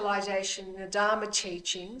self-actualization in the Dharma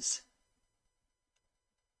teachings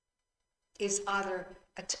is either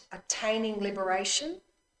attaining liberation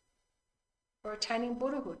or attaining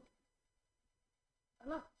Buddhahood.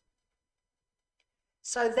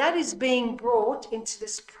 So that is being brought into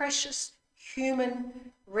this precious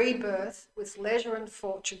human rebirth with leisure and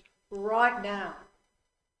fortune right now.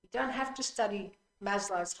 You don't have to study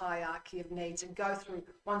Maslow's hierarchy of needs and go through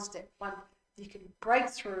one step. You can break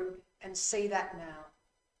through and see that now.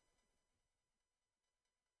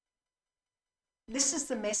 This is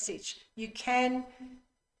the message. You can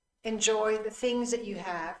enjoy the things that you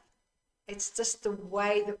have. It's just the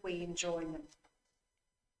way that we enjoy them.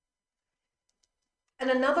 And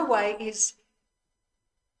another way is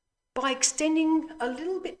by extending a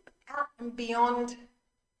little bit out and beyond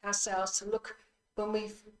ourselves to look, when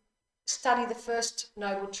we study the first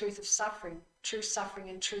noble truth of suffering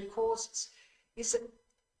and true causes, is that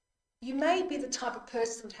you may be the type of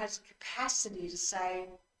person that has the capacity to say,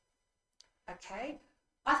 okay,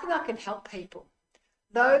 I think I can help people.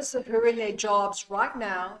 Those who are in their jobs right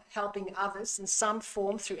now, helping others in some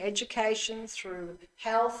form through education, through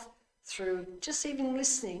health, through just even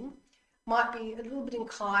listening, might be a little bit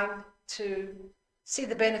inclined to see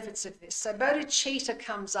the benefits of this. So bodhicitta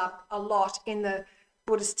comes up a lot in the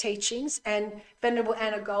Buddhist teachings, and Venerable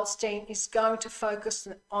Anna Goldstein is going to focus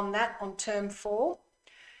on that on term 4.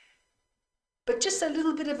 But just a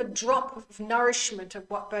little bit of a drop of nourishment of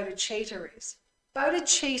what bodhicitta is.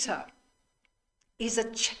 Bodhicitta is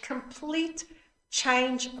a complete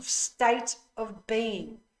change of state of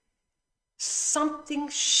being. something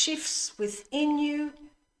shifts within you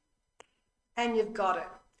and you've got it.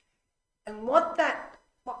 And what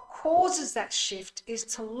causes that shift is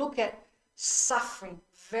to look at suffering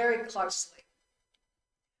very closely,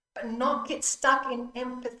 but not get stuck in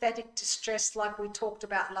empathetic distress like we talked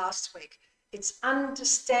about last week. It's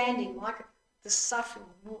understanding, like the suffering.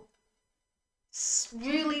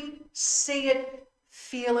 Really see it,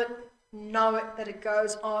 feel it, know it, that it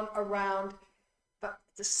goes on around, but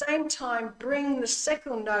at the same time bring the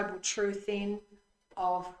second noble truth in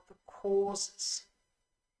of the causes.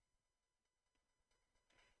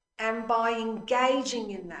 And by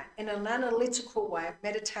engaging in that in an analytical way of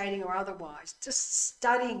meditating or otherwise, just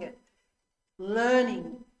studying it,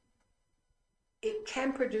 learning, it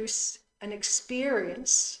can produce an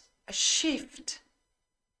experience, a shift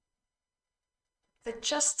that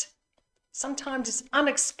just sometimes is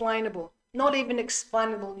unexplainable, not even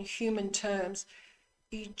explainable in human terms.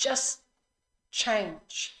 You just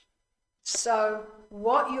change. So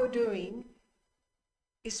what you're doing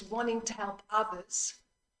is wanting to help others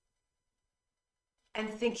and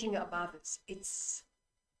thinking of others.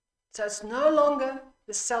 So it's no longer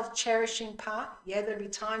the self-cherishing part. Yeah, there'll be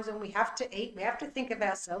times when we have to eat, we have to think of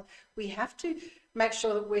ourselves, we have to make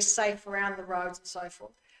sure that we're safe around the roads and so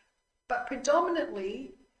forth. But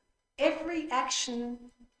predominantly, every action,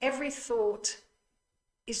 every thought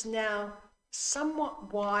is now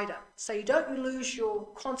somewhat wider. So you don't lose your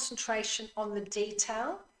concentration on the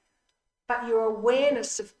detail, but your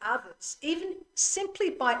awareness of others. Even simply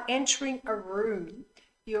by entering a room,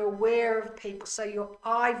 you're aware of people. So your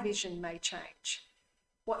eye vision may change.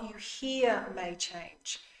 What you hear may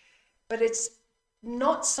change. But it's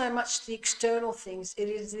not so much the external things, it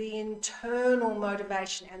is the internal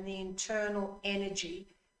motivation and the internal energy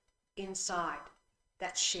inside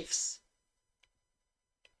that shifts.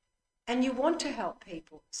 And you want to help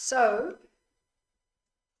people. So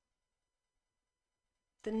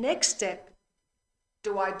the next step,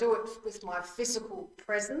 do I do it with my physical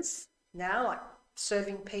presence now, like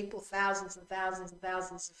serving people thousands and thousands and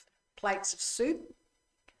thousands of plates of soup?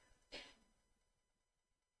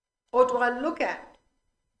 Or do I look at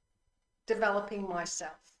developing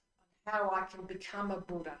myself, how I can become a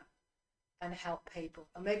Buddha and help people?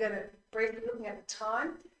 And we're going to, briefly looking at the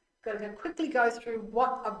time, going to quickly go through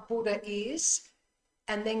what a Buddha is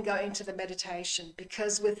and then go into the meditation,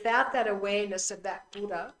 because without that awareness of that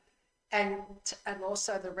Buddha and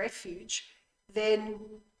also the refuge, then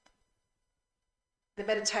the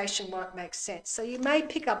meditation won't make sense. So you may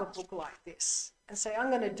pick up a book like this and say, I'm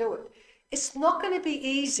going to do it. It's not going to be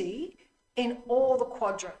easy in all the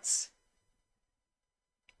quadrants,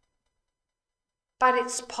 but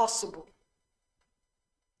it's possible.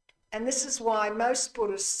 And this is why most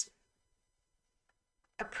Buddhists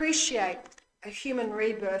appreciate a human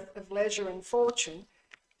rebirth of leisure and fortune,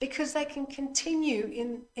 because they can continue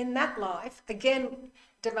in that life, again,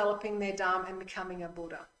 developing their Dharma and becoming a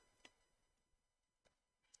Buddha.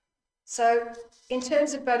 So in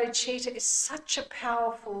terms of bodhicitta, it's such a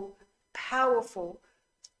powerful, powerful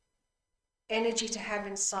energy to have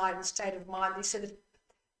inside and state of mind. They said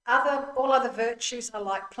that all other virtues are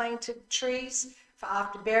like planted trees, for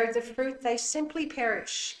after bearing the fruit, they simply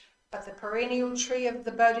perish. But the perennial tree of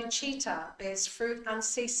the bodhicitta bears fruit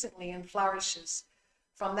unceasingly and flourishes.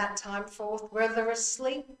 From that time forth, whether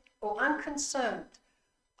asleep or unconcerned,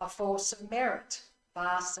 a force of merit,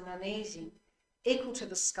 vast and uneasy, equal to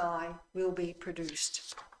the sky, will be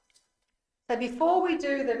produced. So before we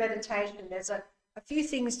do the meditation, there's a few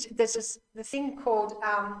things. There's the thing called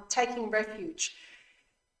taking refuge.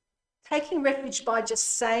 Taking refuge, by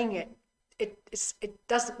just saying it, it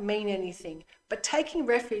doesn't mean anything. But taking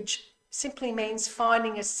refuge simply means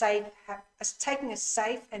finding taking a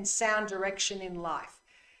safe and sound direction in life,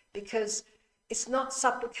 because it's not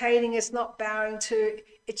supplicating, it's not bowing to,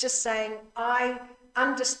 it's just saying, I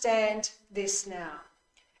understand this now.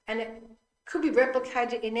 And it could be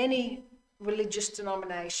replicated in any religious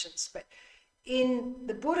denominations, but in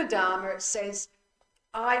the Buddha Dharma it says,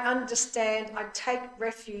 I understand, I take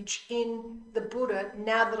refuge in the Buddha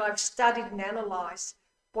now that I've studied and analysed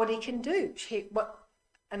what he can do.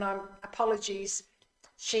 Apologies,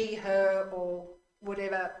 she, her, or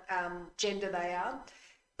whatever gender they are,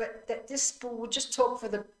 but that this will just talk for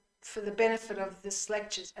the benefit of this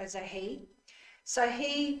lecture as a he. So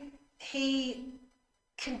he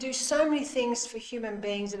can do so many things for human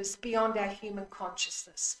beings that it's beyond our human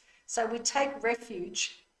consciousness. So we take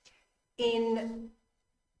refuge in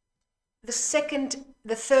the second,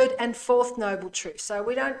 the third and fourth noble truth. So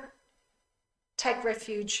we don't take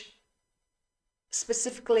refuge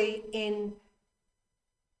specifically in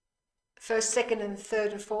first, second, and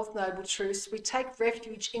third and fourth noble truths, we take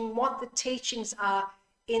refuge in what the teachings are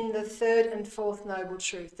in the third and fourth noble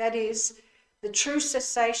truth. That is, the true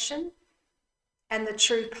cessation and the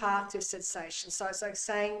true path to cessation. So it's like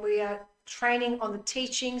saying we are training on the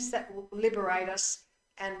teachings that will liberate us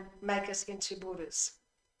and make us into Buddhas.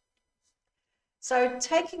 So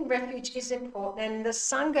taking refuge is important, and the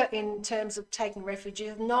Sangha in terms of taking refuge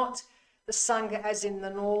is not the Sangha as in the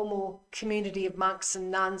normal community of monks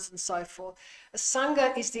and nuns and so forth. A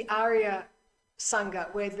Sangha is the Acharya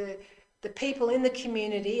Sangha, where the people in the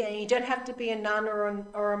community, and you don't have to be a nun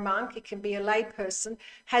or a monk, it can be a lay person,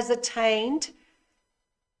 has attained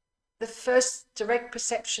the first direct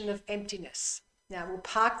perception of emptiness. Now, we'll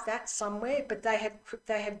park that somewhere, but they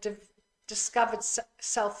have discovered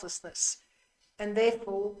selflessness. And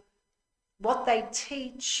therefore, what they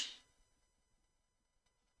teach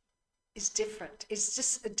is different. It's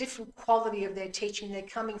just a different quality of their teaching. They're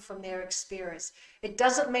coming from their experience. It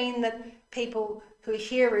doesn't mean that people who are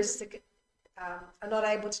hearers are not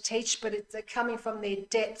able to teach, but they're coming from their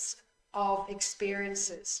depths of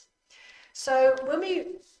experiences. So when we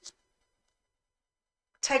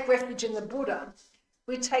take refuge in the Buddha,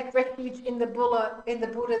 we take refuge in the Buddha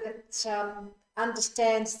that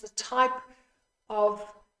understands the type of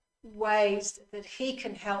ways that he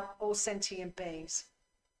can help all sentient beings.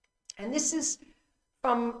 And this is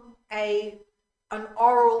from an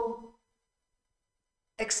oral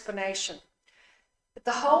explanation.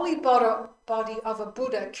 The holy body of a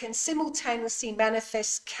Buddha can simultaneously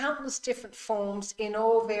manifest countless different forms in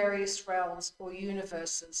all various realms or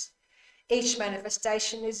universes. Each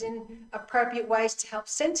manifestation is in appropriate ways to help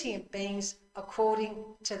sentient beings according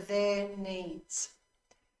to their needs.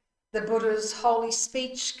 The Buddha's holy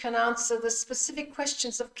speech can answer the specific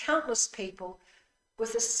questions of countless people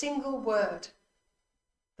with a single word.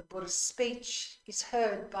 The Buddha's speech is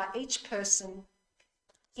heard by each person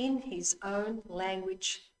in his own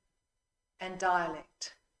language and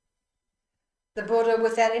dialect. The Buddha,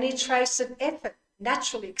 without any trace of effort,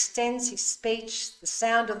 naturally extends his speech, the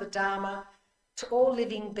sound of the Dharma, to all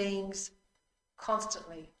living beings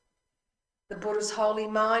constantly. The Buddha's holy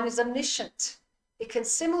mind is omniscient. It can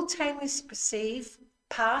simultaneously perceive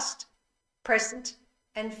past, present,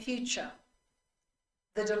 and future,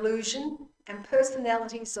 the delusion and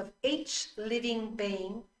personalities of each living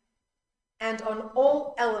being, and on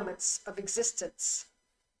all elements of existence.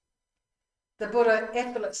 The Buddha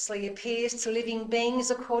effortlessly appears to living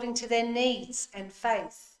beings according to their needs and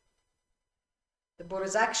faith. The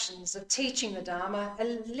Buddha's actions of teaching the Dharma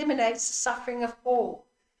eliminates the suffering of all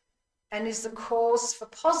and is the cause for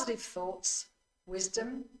positive thoughts,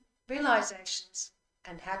 wisdom, realizations,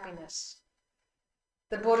 and happiness.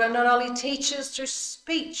 The Buddha not only teaches through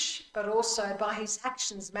speech, but also by his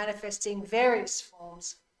actions manifesting various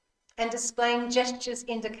forms and displaying gestures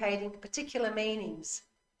indicating particular meanings.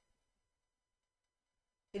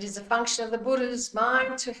 It is a function of the Buddha's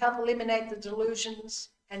mind to help eliminate the delusions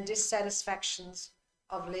and dissatisfactions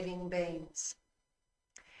of living beings.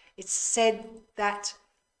 It's said that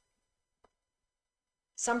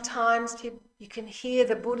sometimes you can hear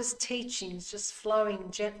the Buddha's teachings just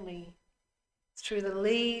flowing gently through the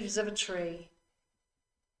leaves of a tree.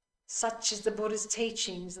 Such is the Buddha's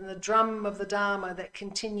teachings and the drum of the Dharma that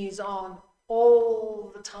continues on all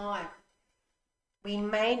the time. We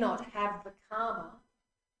may not have the karma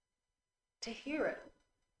to hear it,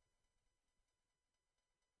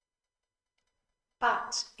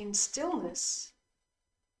 but in stillness,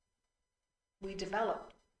 we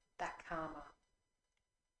develop that karma.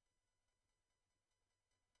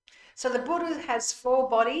 So the Buddha has 4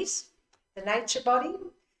 bodies: the nature body,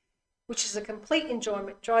 which is a complete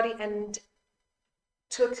enjoyment body and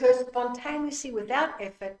to occur spontaneously without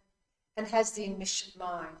effort and has the omniscient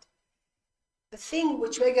mind. The thing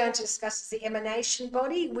which we're going to discuss is the emanation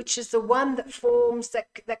body, which is the one that forms,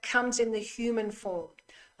 that comes in the human form.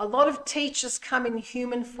 A lot of teachers come in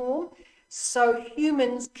human form, so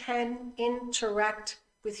humans can interact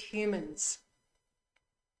with humans.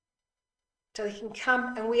 So they can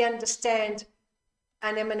come and we understand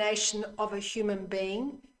an emanation of a human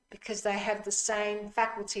being because they have the same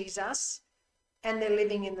faculties as us and they're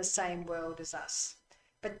living in the same world as us.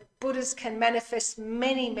 But Buddhas can manifest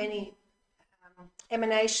many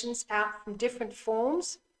emanations out from different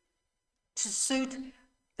forms to suit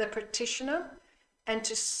the practitioner and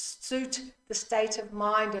to suit the state of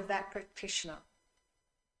mind of that practitioner.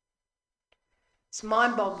 It's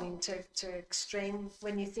mind-boggling to extreme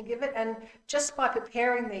when you think of it. And just by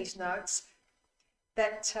preparing these notes,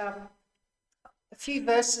 that a few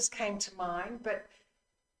verses came to mind, but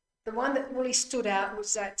the one that really stood out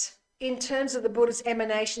was that in terms of the Buddha's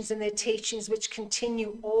emanations and their teachings, which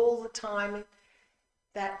continue all the time,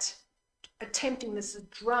 that attempting, this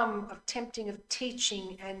drum of tempting of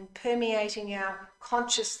teaching and permeating our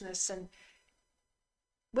consciousness. And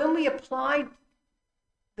when we apply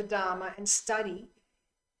the Dharma and study,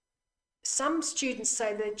 some students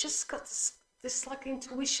say they've just got this like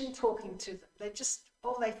intuition talking to them. They just,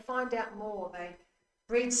 they find out more. They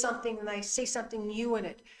read something and they see something new in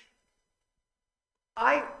it.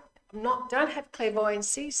 I don't have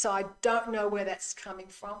clairvoyancy, so I don't know where that's coming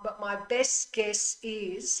from, but my best guess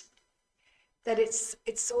is that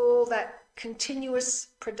it's all that continuous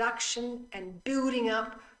production and building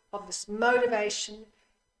up of this motivation,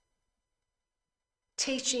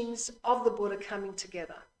 teachings of the Buddha coming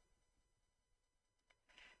together.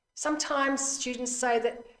 Sometimes students say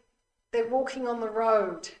that they're walking on the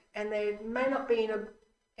road and they may not be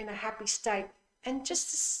in a happy state, and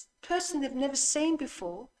just this person they've never seen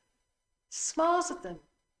before smiles at them.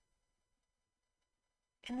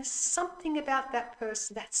 And there's something about that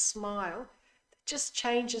person, that smile, that just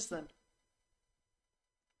changes them.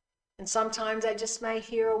 And sometimes they just may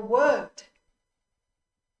hear a word,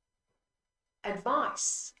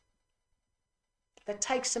 advice, that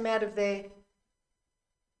takes them out of their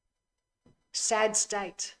sad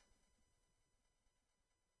state.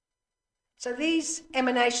 So these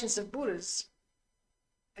emanations of Buddhas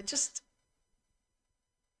are just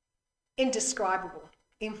indescribable.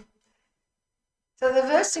 So the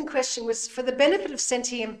verse in question was, for the benefit of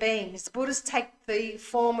sentient beings, Buddhas take the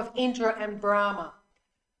form of Indra and Brahma.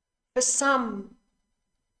 For some,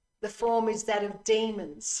 the form is that of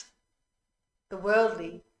demons. The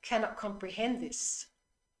worldly cannot comprehend this.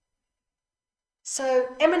 So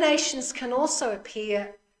emanations can also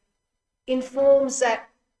appear in forms that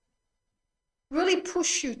really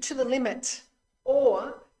push you to the limit,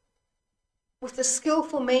 or with the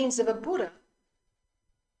skillful means of a Buddha,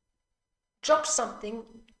 drop something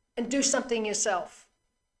and do something yourself.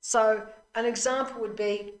 So an example would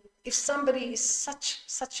be, if somebody is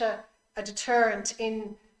such a deterrent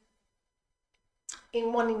in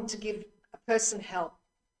wanting to give a person help,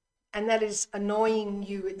 and that is annoying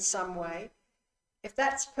you in some way, if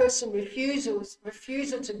that person refusal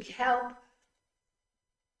to help,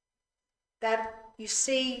 that you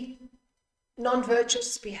see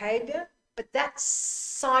non-virtuous behaviour, but that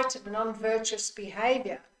sight of non-virtuous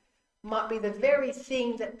behaviour might be the very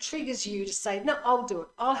thing that triggers you to say, no, I'll do it,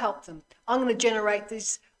 I'll help them, I'm going to generate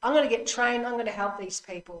this, I'm going to get trained, I'm going to help these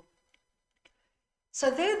people. So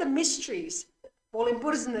they're the mysteries. Well, in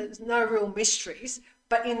Buddhism there's no real mysteries,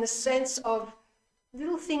 but in the sense of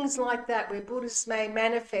little things like that, where Buddhists may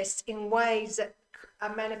manifest in ways that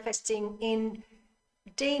are manifesting in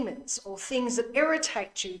demons or things that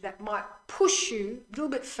irritate you, that might push you a little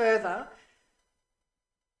bit further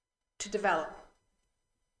to develop.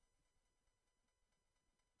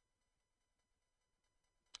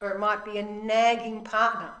 Or it might be a nagging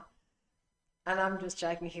partner. And I'm just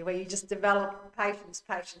joking here, where you just develop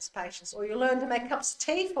patience, or you learn to make cups of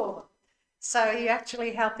tea for them. So you're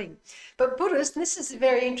actually helping. But Buddhas, and this is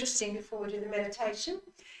very interesting before we do the meditation,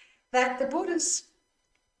 that the Buddhas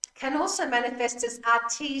can also manifest as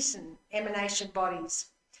artisan emanation bodies,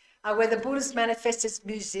 where the Buddhas manifest as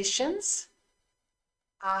musicians,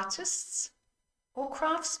 artists, or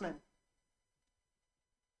craftsmen.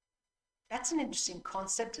 That's an interesting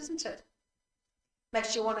concept, isn't it?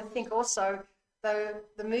 Makes you want to think also, the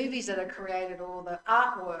movies that are created, or the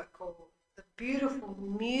artwork, or the beautiful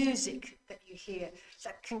music that you hear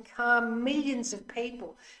that can calm millions of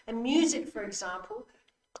people. And music, for example,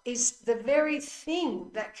 is the very thing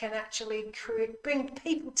that can actually bring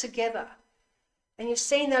people together. And you've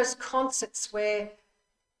seen those concerts where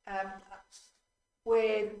the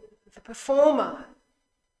performer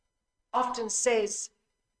often says,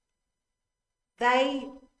 they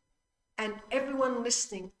and everyone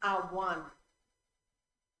listening are one.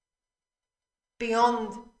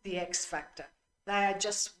 Beyond the X factor. They are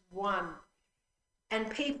just one. And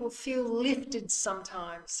people feel lifted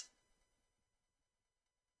sometimes.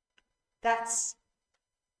 That's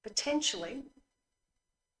potentially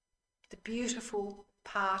the beautiful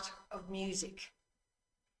part of music.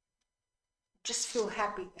 Just feel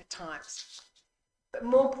happy at times. But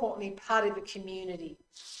more importantly, part of a community.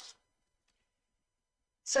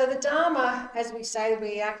 So the Dharma, as we say,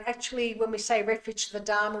 we actually, when we say refuge to the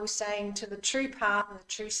Dharma, we're saying to the true path and the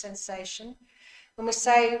true sensation. When we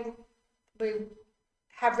say we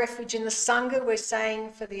have refuge in the Sangha, we're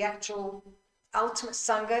saying for the actual ultimate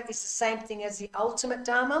Sangha, it's the same thing as the ultimate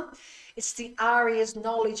Dharma. It's the Arya's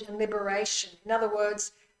knowledge and liberation. In other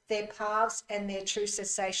words, their paths and their true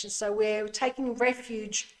cessation. So we're taking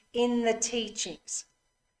refuge in the teachings.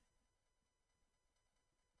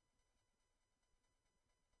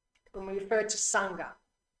 When we refer to Sangha.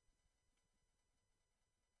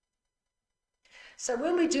 So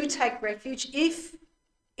when we do take refuge, if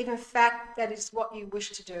in fact that is what you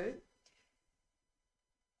wish to do,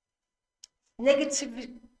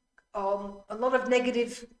 a lot of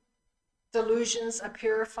negative delusions are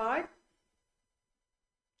purified,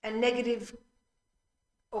 and negative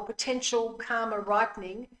or potential karma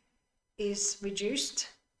ripening is reduced.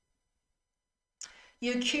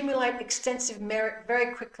 You accumulate extensive merit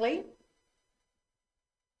very quickly.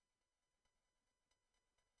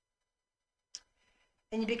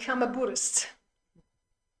 And you become a Buddhist,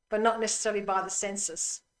 but not necessarily by the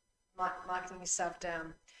census, marking yourself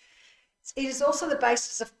down. It is also the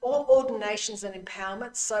basis of all ordinations and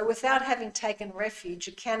empowerments. So without having taken refuge,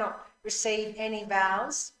 you cannot receive any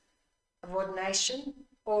vows of ordination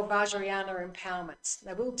or Vajrayana empowerments.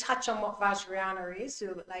 Now we'll touch on what Vajrayana is a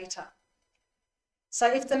little bit later.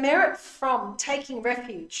 So if the merit from taking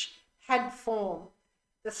refuge had form,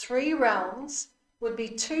 the 3 realms would be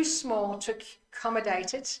too small to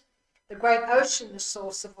accommodate it. The great ocean, the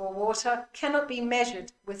source of all water, cannot be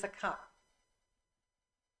measured with a cup.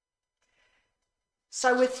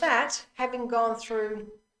 So with that, having gone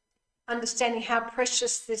through understanding how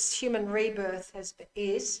precious this human rebirth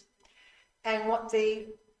is, and what the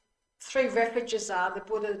 3 refuges are, the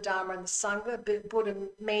Buddha, the Dharma and the Sangha, Buddha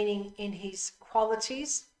meaning in his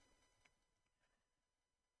qualities,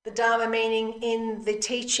 the Dharma meaning in the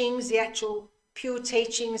teachings, the actual pure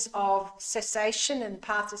teachings of cessation and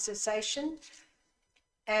path of cessation,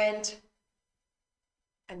 and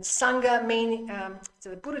Sangha meaning, so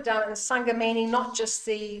the Buddha, Dharma and the Sangha meaning not just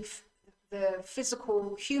the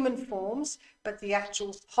physical human forms, but the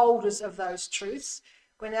actual holders of those truths.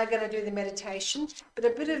 We're now going to do the meditation, but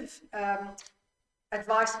a bit of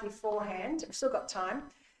advice beforehand, we've still got time,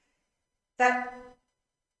 that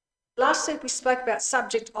last week we spoke about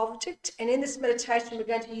subject-object, and in this meditation we're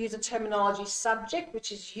going to use the terminology subject,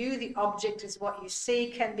 which is you, the object is what you see,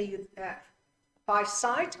 can be by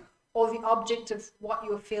sight, or the object of what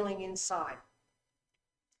you're feeling inside.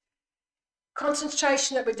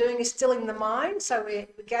 Concentration that we're doing is stilling the mind, so we're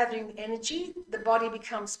gathering energy, the body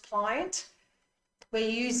becomes pliant. We're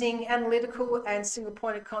using analytical and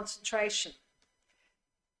single-pointed concentration.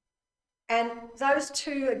 And those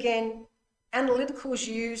two, again, analytical is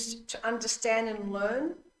used to understand and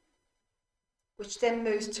learn, which then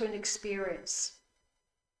moves to an experience.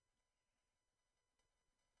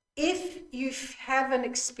 If you have an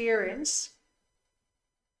experience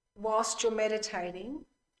whilst you're meditating,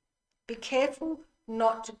 be careful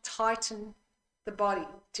not to tighten the body,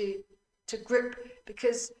 to grip,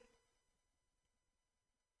 because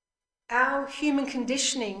our human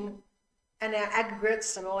conditioning and our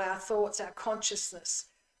aggregates and all our thoughts, our consciousness,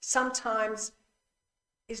 sometimes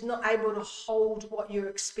is not able to hold what you're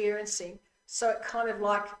experiencing, so it kind of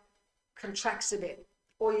like contracts a bit,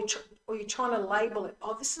 or you're trying to label it.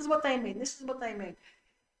 Oh, this is what they mean, this is what they mean.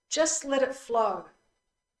 Just let it flow.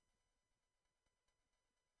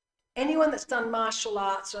 Anyone that's done martial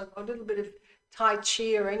arts or a little bit of Tai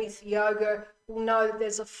Chi or any yoga will know that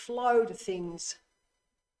there's a flow to things.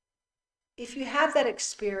 If you have that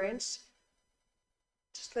experience,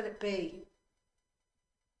 just let it be.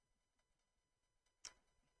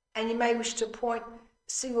 And you may wish to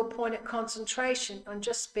single-pointed concentration on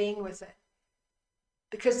just being with it.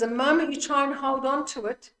 Because the moment you try and hold on to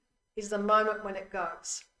it is the moment when it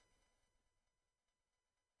goes.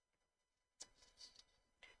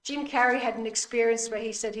 Jim Carrey had an experience where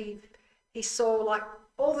he said he saw like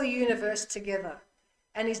all the universe together,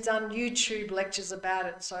 and he's done YouTube lectures about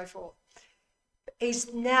it and so forth.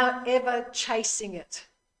 He's now ever chasing it.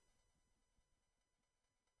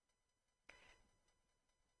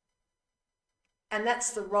 And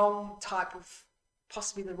that's the wrong type of,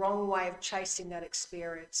 possibly the wrong way of chasing that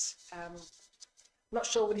experience. I'm not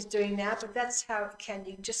sure what he's doing now, but that's how it can.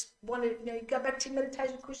 You just want to, you go back to your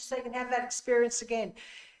meditation cushion so you can have that experience again.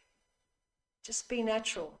 Just be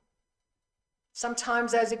natural.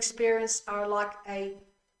 Sometimes those experiences are like a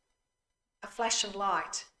flash of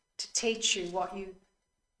light to teach you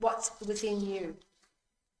what's within you.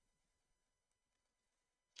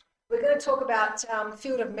 We're going to talk about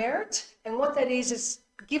field of merit, and what that is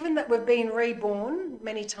given that we've been reborn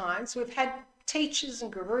many times, we've had teachers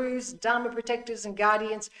and gurus, dharma protectors and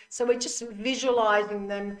guardians, so we're just visualizing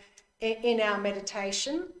them in our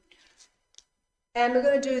meditation. And we're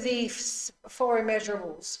going to do the 4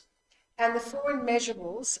 immeasurables. And the 4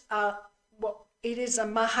 immeasurables are it is a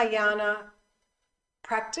Mahayana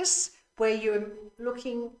practice where you're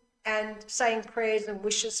looking and saying prayers and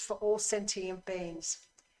wishes for all sentient beings.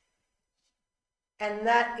 And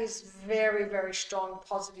that is very, very strong,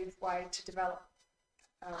 positive way to develop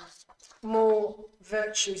more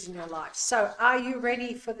virtues in your life. So are you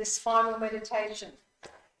ready for this final meditation?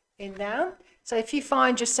 In now. So if you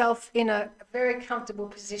find yourself in a very comfortable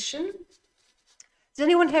position, does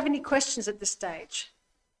anyone have any questions at this stage?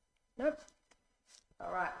 Nope.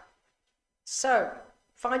 All right. So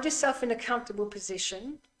find yourself in a comfortable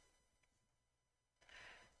position.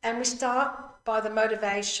 And we start by the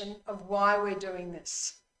motivation of why we're doing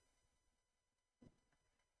this.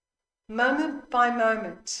 Moment by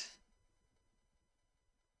moment,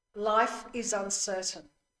 life is uncertain.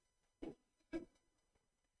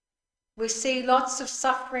 We see lots of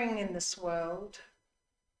suffering in this world,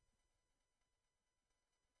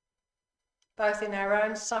 both in our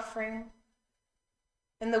own suffering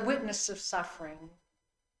and the witness of suffering.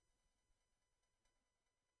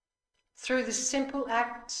 Through the simple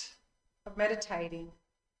act of meditating,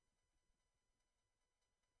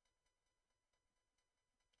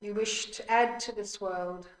 we wish to add to this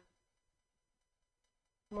world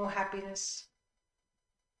more happiness,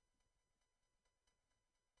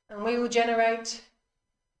 and we will generate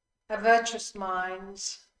a virtuous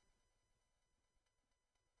mind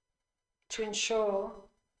to ensure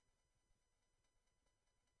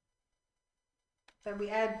that we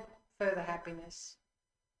add further happiness.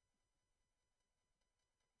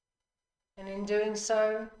 And in doing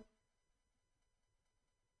so,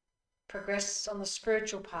 progress on the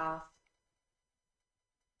spiritual path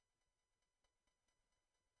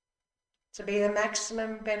to be the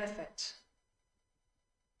maximum benefit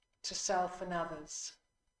to self and others.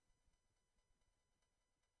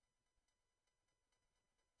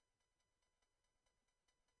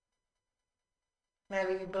 May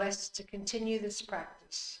we be blessed to continue this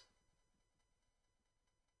practice.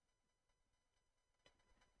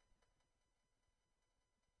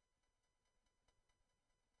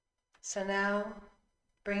 So now,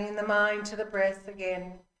 bringing the mind to the breath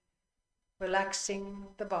again, relaxing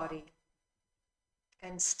the body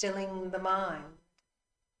and stilling the mind.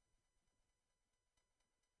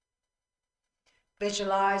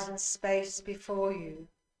 Visualize in space before you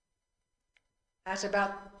at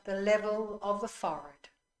about the level of the forehead,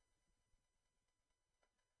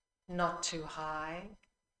 not too high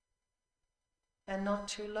and not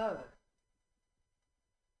too low.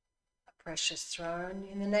 A precious throne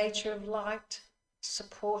in the nature of light,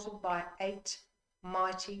 supported by 8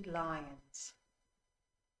 mighty lions.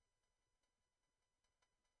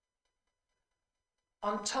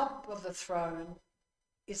 On top of the throne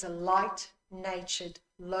is a light-natured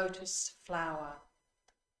lotus flower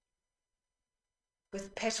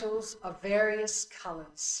with petals of various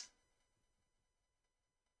colours.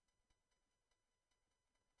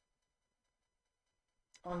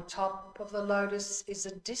 On top of the lotus is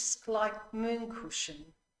a disc-like moon cushion,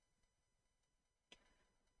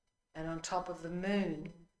 and on top of the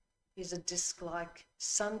moon is a disc-like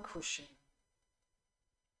sun cushion.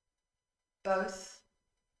 Both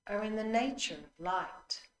are in the nature of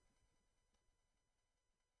light.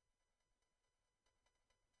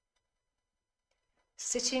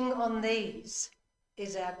 Sitting on these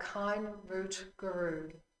is our kind root guru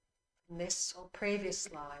from this or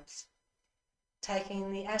previous lives,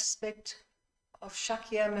 taking the aspect of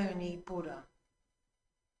Shakyamuni Buddha.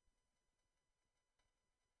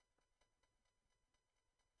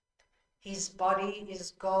 His body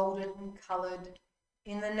is golden coloured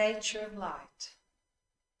in the nature of light.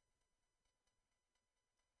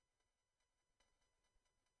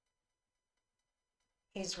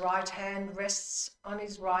 His right hand rests on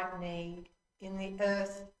his right knee in the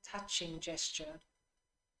earth touching gesture.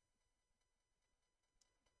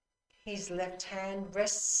 His left hand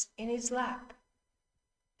rests in his lap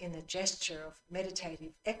in the gesture of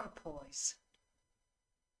meditative equipoise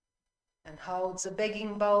and holds a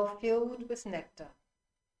begging bowl filled with nectar.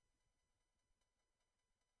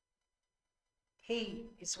 He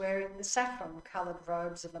is wearing the saffron-coloured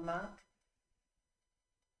robes of a monk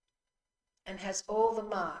and has all the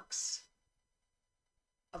marks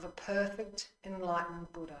of a perfect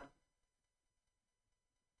enlightened Buddha.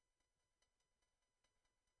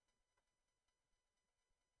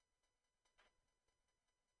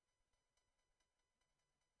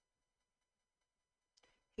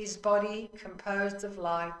 His body, composed of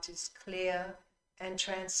light, is clear and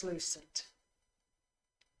translucent.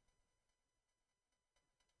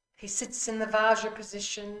 He sits in the Vajra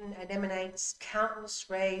position and emanates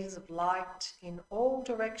countless rays of light in all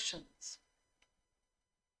directions.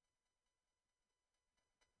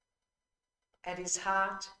 At his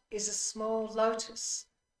heart is a small lotus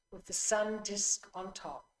with the sun disk on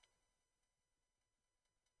top.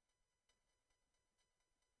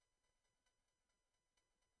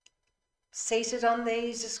 Seated on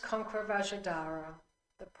these is Conqueror Vajradhara,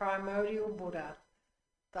 the primordial Buddha,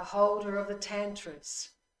 the holder of the Tantras,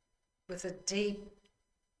 with a deep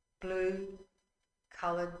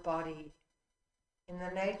blue-coloured body in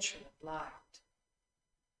the nature of light.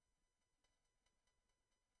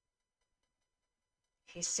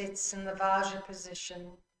 He sits in the Vajra position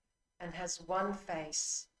and has one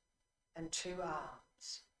face and two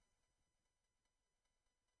arms.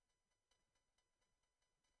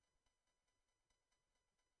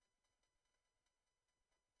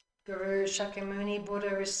 Guru Shakyamuni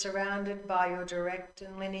Buddha is surrounded by your direct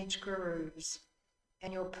and lineage gurus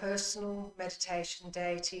and your personal meditation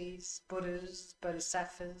deities, Buddhas,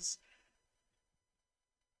 Bodhisattvas,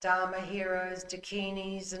 Dharma heroes,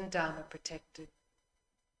 Dakinis and Dharma protected.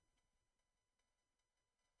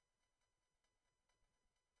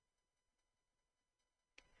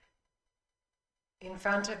 In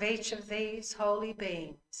front of each of these holy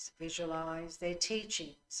beings, visualize their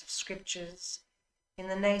teachings of scriptures in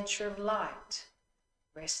the nature of light,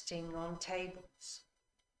 resting on tables.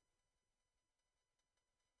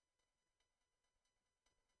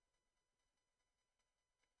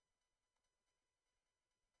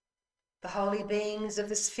 The holy beings of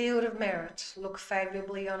this field of merit look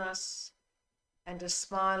favourably on us and are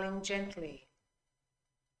smiling gently.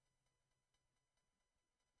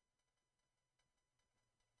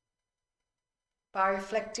 By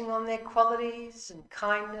reflecting on their qualities and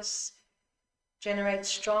kindness, generate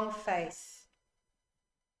strong faith.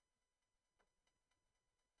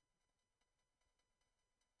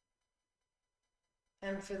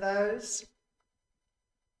 And for those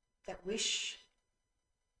that wish,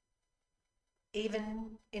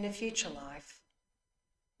 even in a future life,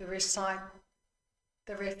 we recite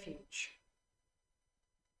the refuge.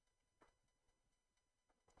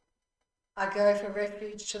 I go for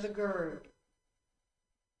refuge to the Guru.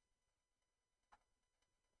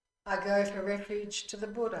 I go for refuge to the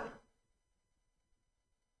Buddha.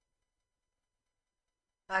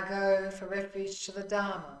 I go for refuge to the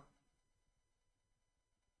Dharma.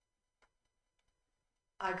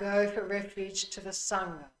 I go for refuge to the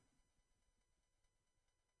Sangha.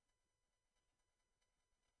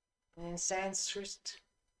 And in Sanskrit,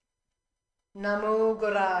 Namo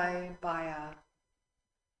Gurai Bhaya,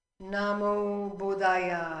 Namo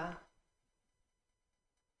Buddhaya,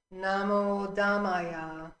 Namo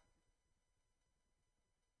Dhammaya,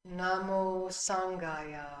 Namo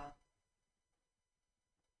Sanghaya.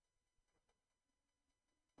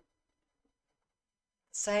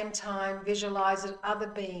 Same time, visualize that other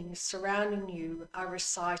beings surrounding you are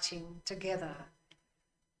reciting together.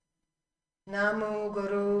 Namo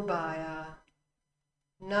Guru Bhaya,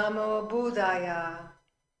 Namo Buddhaya,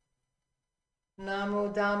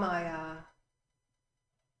 Namo Dhammaya,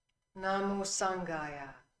 Namo Sanghaya.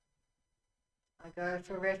 I go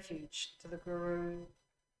for refuge to the Guru,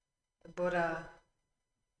 the Buddha,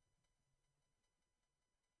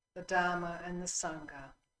 the Dharma and the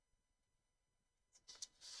Sangha.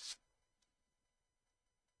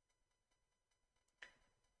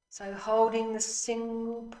 So holding the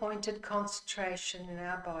single pointed concentration in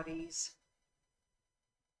our bodies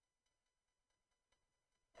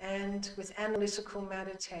and with analytical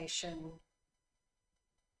meditation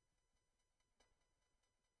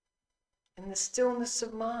in the stillness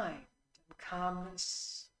of mind and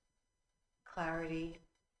calmness, clarity.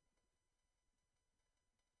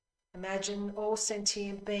 Imagine all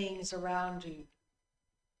sentient beings around you,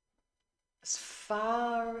 as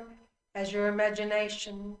far as your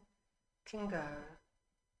imagination can go,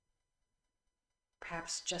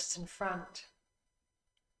 perhaps just in front,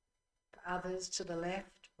 others to the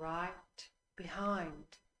left, right,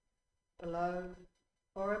 behind, below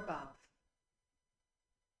or above.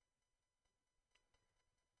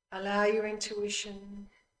 Allow your intuition,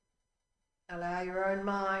 allow your own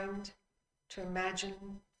mind to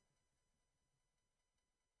imagine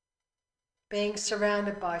being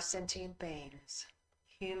surrounded by sentient beings,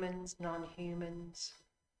 humans, non-humans.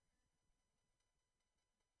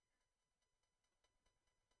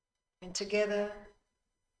 And together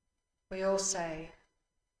we all say,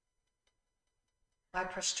 I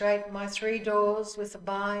prostrate my three doors with a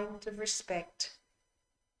mind of respect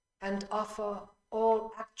and offer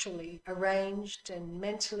all actually arranged and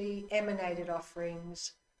mentally emanated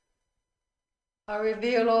offerings. I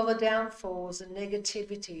reveal all the downfalls and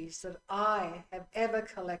negativities that I have ever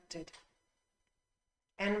collected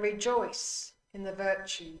and rejoice in the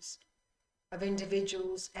virtues of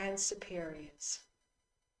individuals and superiors.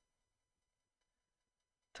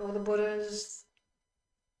 To all the Buddhas,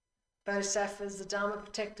 Bodhisattvas, the Dharma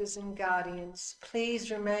protectors and guardians, please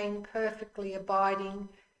remain perfectly abiding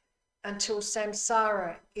until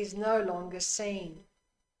samsara is no longer seen.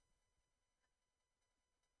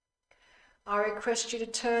 I request you to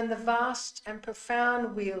turn the vast and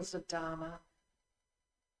profound wheels of Dharma.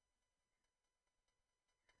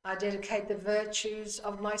 I dedicate the virtues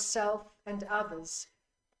of myself and others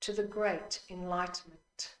to the great enlightenment.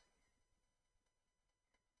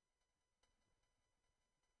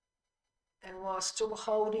 And while still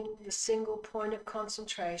holding the single point of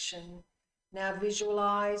concentration, now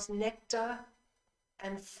visualize nectar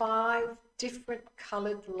and 5 different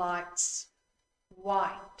coloured lights: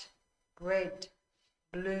 white, red,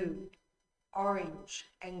 blue, orange,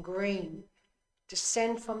 and green,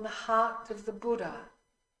 descend from the heart of the Buddha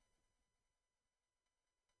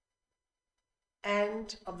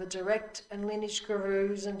and of the direct and lineage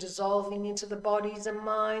gurus, and dissolving into the bodies and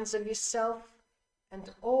minds of yourself and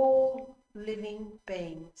all living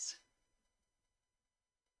beings.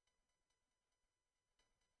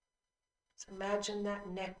 So imagine that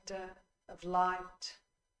nectar of light,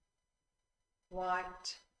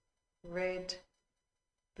 white, red,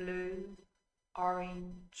 blue,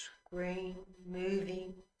 orange, green,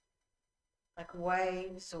 moving like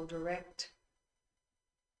waves or direct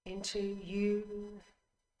into you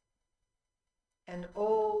and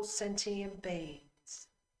all sentient beings.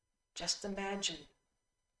 Just imagine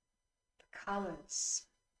the colours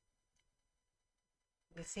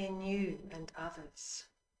within you and others.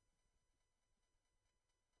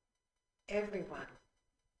 Everyone,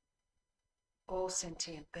 all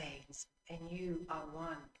sentient beings, and you are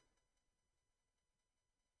one.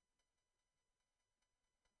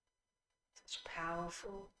 Such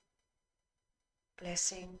powerful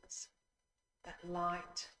blessings, that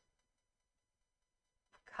light,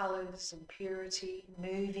 colours and purity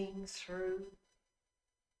moving through,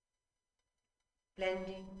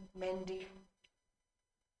 blending, mending,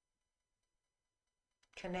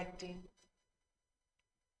 connecting.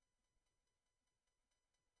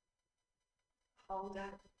 Hold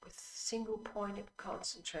that with single point of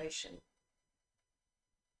concentration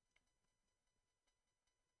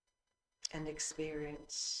and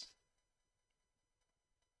experience.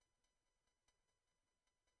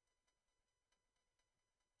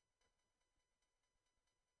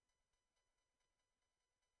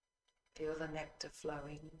 Feel the nectar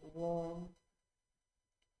flowing, warm,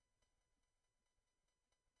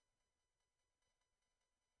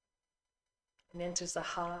 and enters the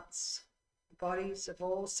hearts, bodies of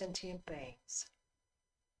all sentient beings.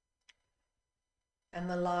 And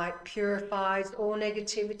the light purifies all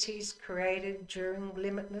negativities created during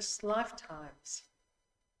limitless lifetimes.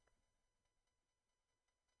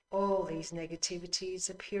 All these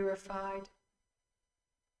negativities are purified.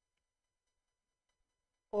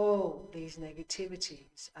 All these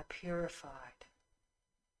negativities are purified.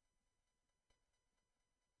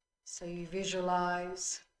 So you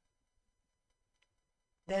visualize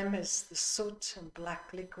them as the soot and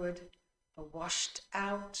black liquid are washed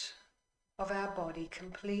out of our body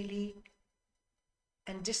completely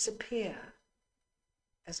and disappear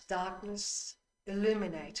as darkness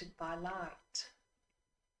illuminated by light.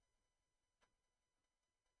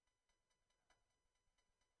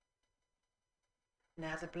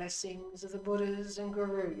 Now the blessings of the Buddhas and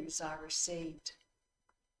Gurus are received.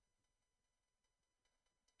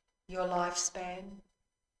 Your lifespan,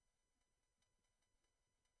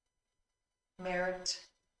 merit,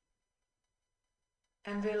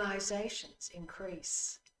 and realizations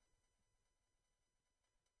increase.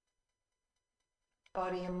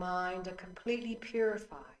 Body and mind are completely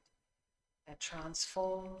purified and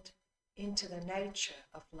transformed into the nature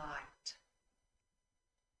of light.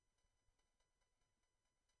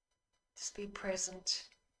 Just be present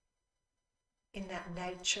in that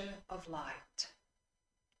nature of light.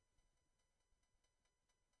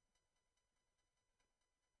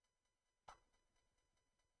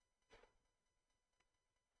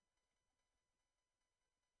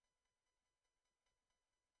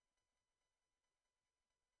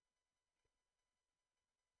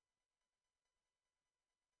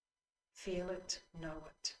 Feel it, know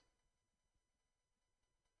it.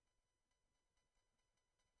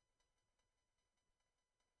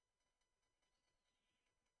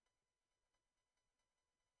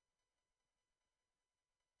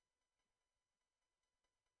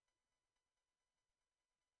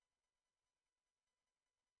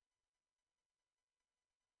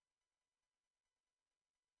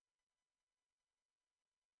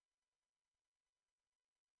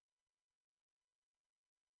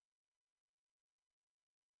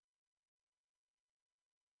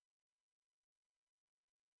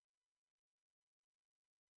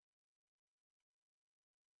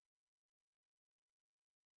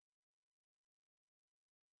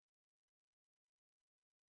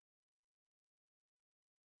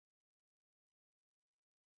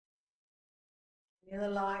 In the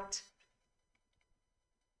light,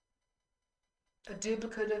 a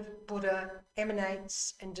duplicate of Buddha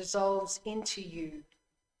emanates and dissolves into you.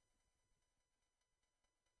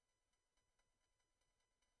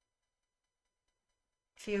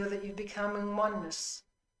 Feel that you become in oneness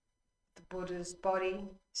with the Buddha's body,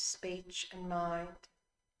 speech and mind.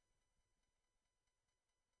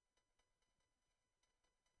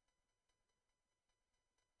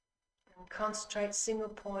 And concentrate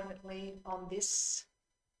single-pointedly on this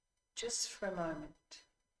just for a moment.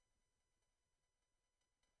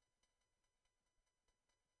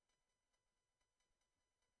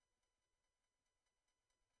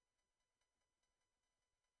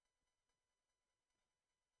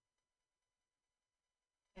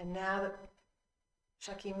 And now that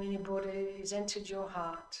Shakyamuni Buddha has entered your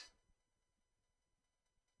heart,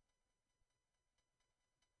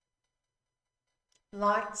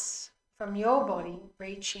 lights from your body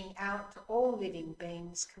reaching out to all living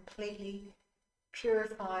beings, completely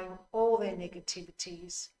purifying all their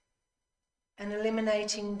negativities and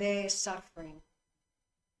eliminating their suffering.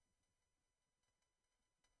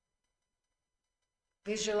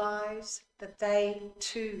 Visualize that they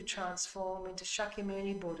too transform into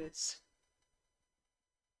Shakyamuni Buddhas.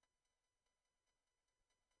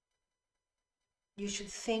 You should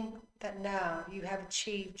think that now you have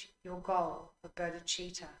achieved your goal of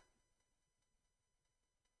bodhicitta.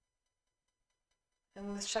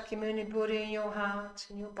 And with Shakyamuni Buddha in your heart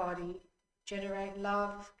and your body, generate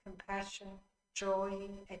love, compassion, joy,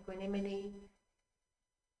 equanimity.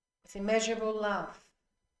 With immeasurable love,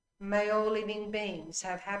 may all living beings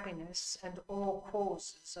have happiness and all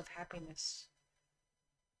causes of happiness.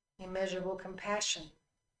 Immeasurable compassion.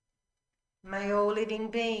 May all living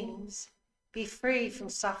beings be free from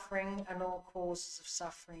suffering and all causes of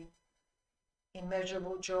suffering.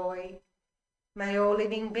 Immeasurable joy. May all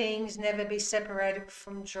living beings never be separated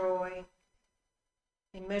from joy.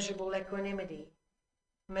 Immeasurable equanimity.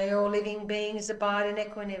 May all living beings abide in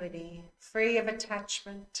equanimity, free of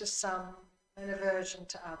attachment to some and aversion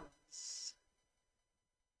to others.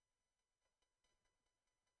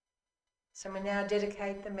 So we now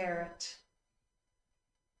dedicate the merit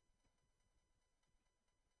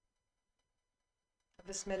of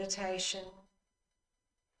this meditation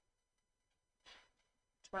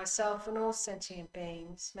to myself and all sentient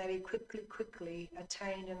beings. May we quickly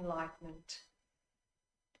attain enlightenment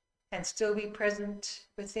and still be present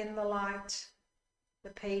within the light, the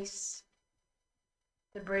peace,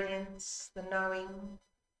 the brilliance, the knowing,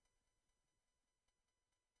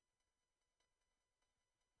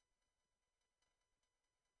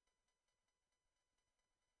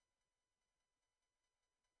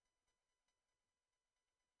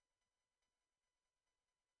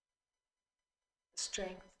 the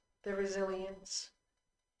strength, the resilience,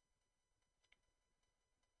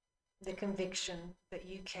 the conviction that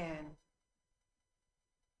you can.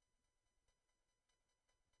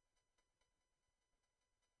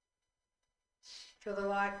 Feel the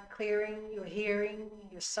light clearing your hearing,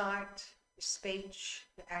 your sight, your speech,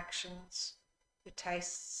 your actions, your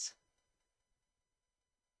tastes.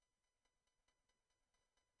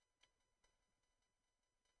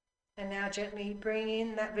 And now gently bring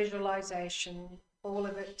in that visualization, all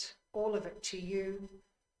of it to you,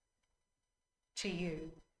 to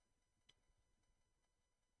you.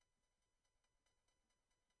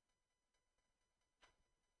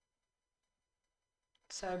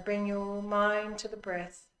 So bring your mind to the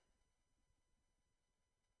breath.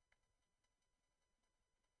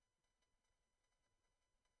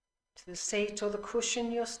 To the seat or the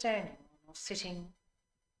cushion you're standing on or sitting.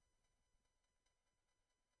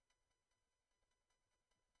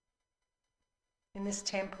 In this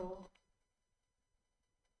temple.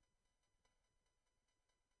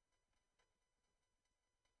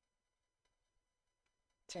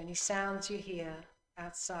 To any sounds you hear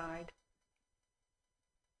outside.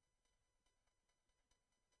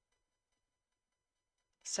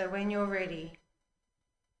 So when you're ready,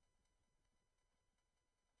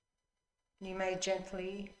 you may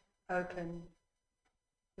gently open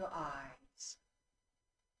your eyes.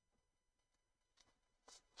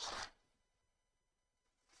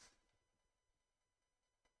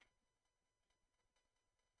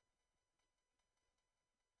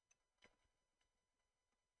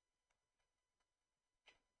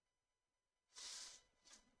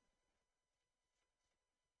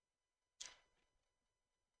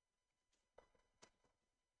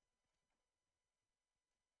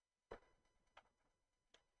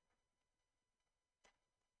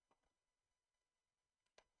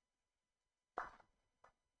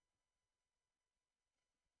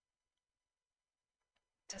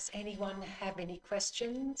 Does anyone have any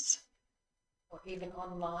questions, or even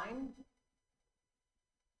online?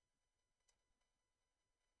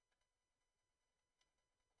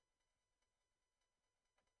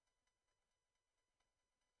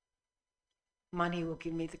 Money will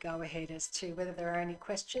give me the go-ahead as to whether there are any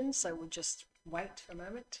questions, so we'll just wait for a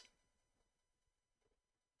moment.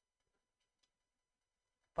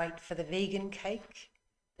 Wait for the vegan cake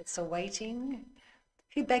that's awaiting.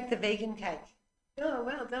 Who baked the vegan cake? Oh,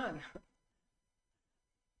 well done.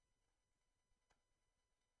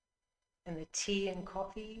 And the tea and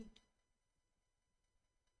coffee.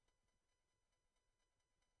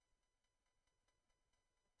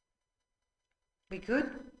 We good?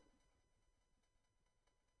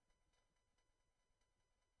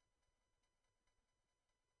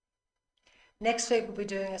 Next week we'll be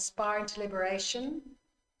doing Aspiring to Liberation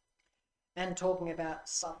and talking about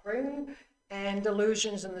suffering and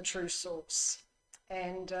delusions and the true source.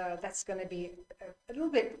 And that's going to be a little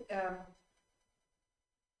bit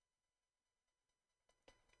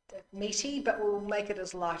meaty, but we'll make it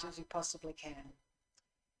as light as we possibly can.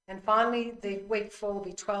 And finally, the week 4 will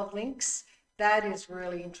be 12 links. That is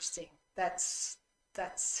really interesting. That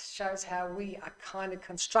shows how we are kind of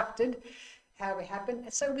constructed, how we happen,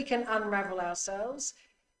 so we can unravel ourselves,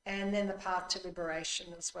 and then the path to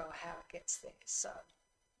liberation as well, how it gets there. So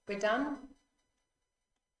we're done?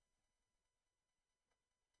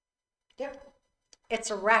 Yep.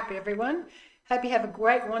 It's a wrap, everyone. Hope you have a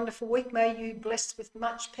great, wonderful week. May you be blessed with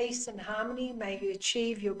much peace and harmony. May you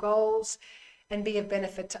achieve your goals and be of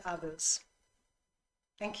benefit to others.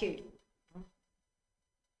 Thank you.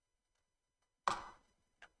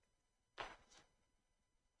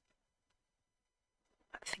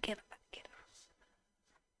 Forget about it.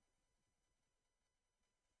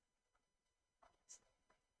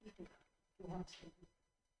 You want to.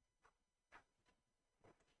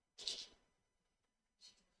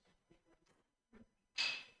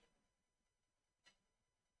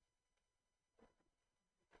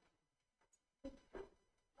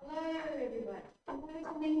 Hello, everyone. I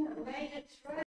made it through.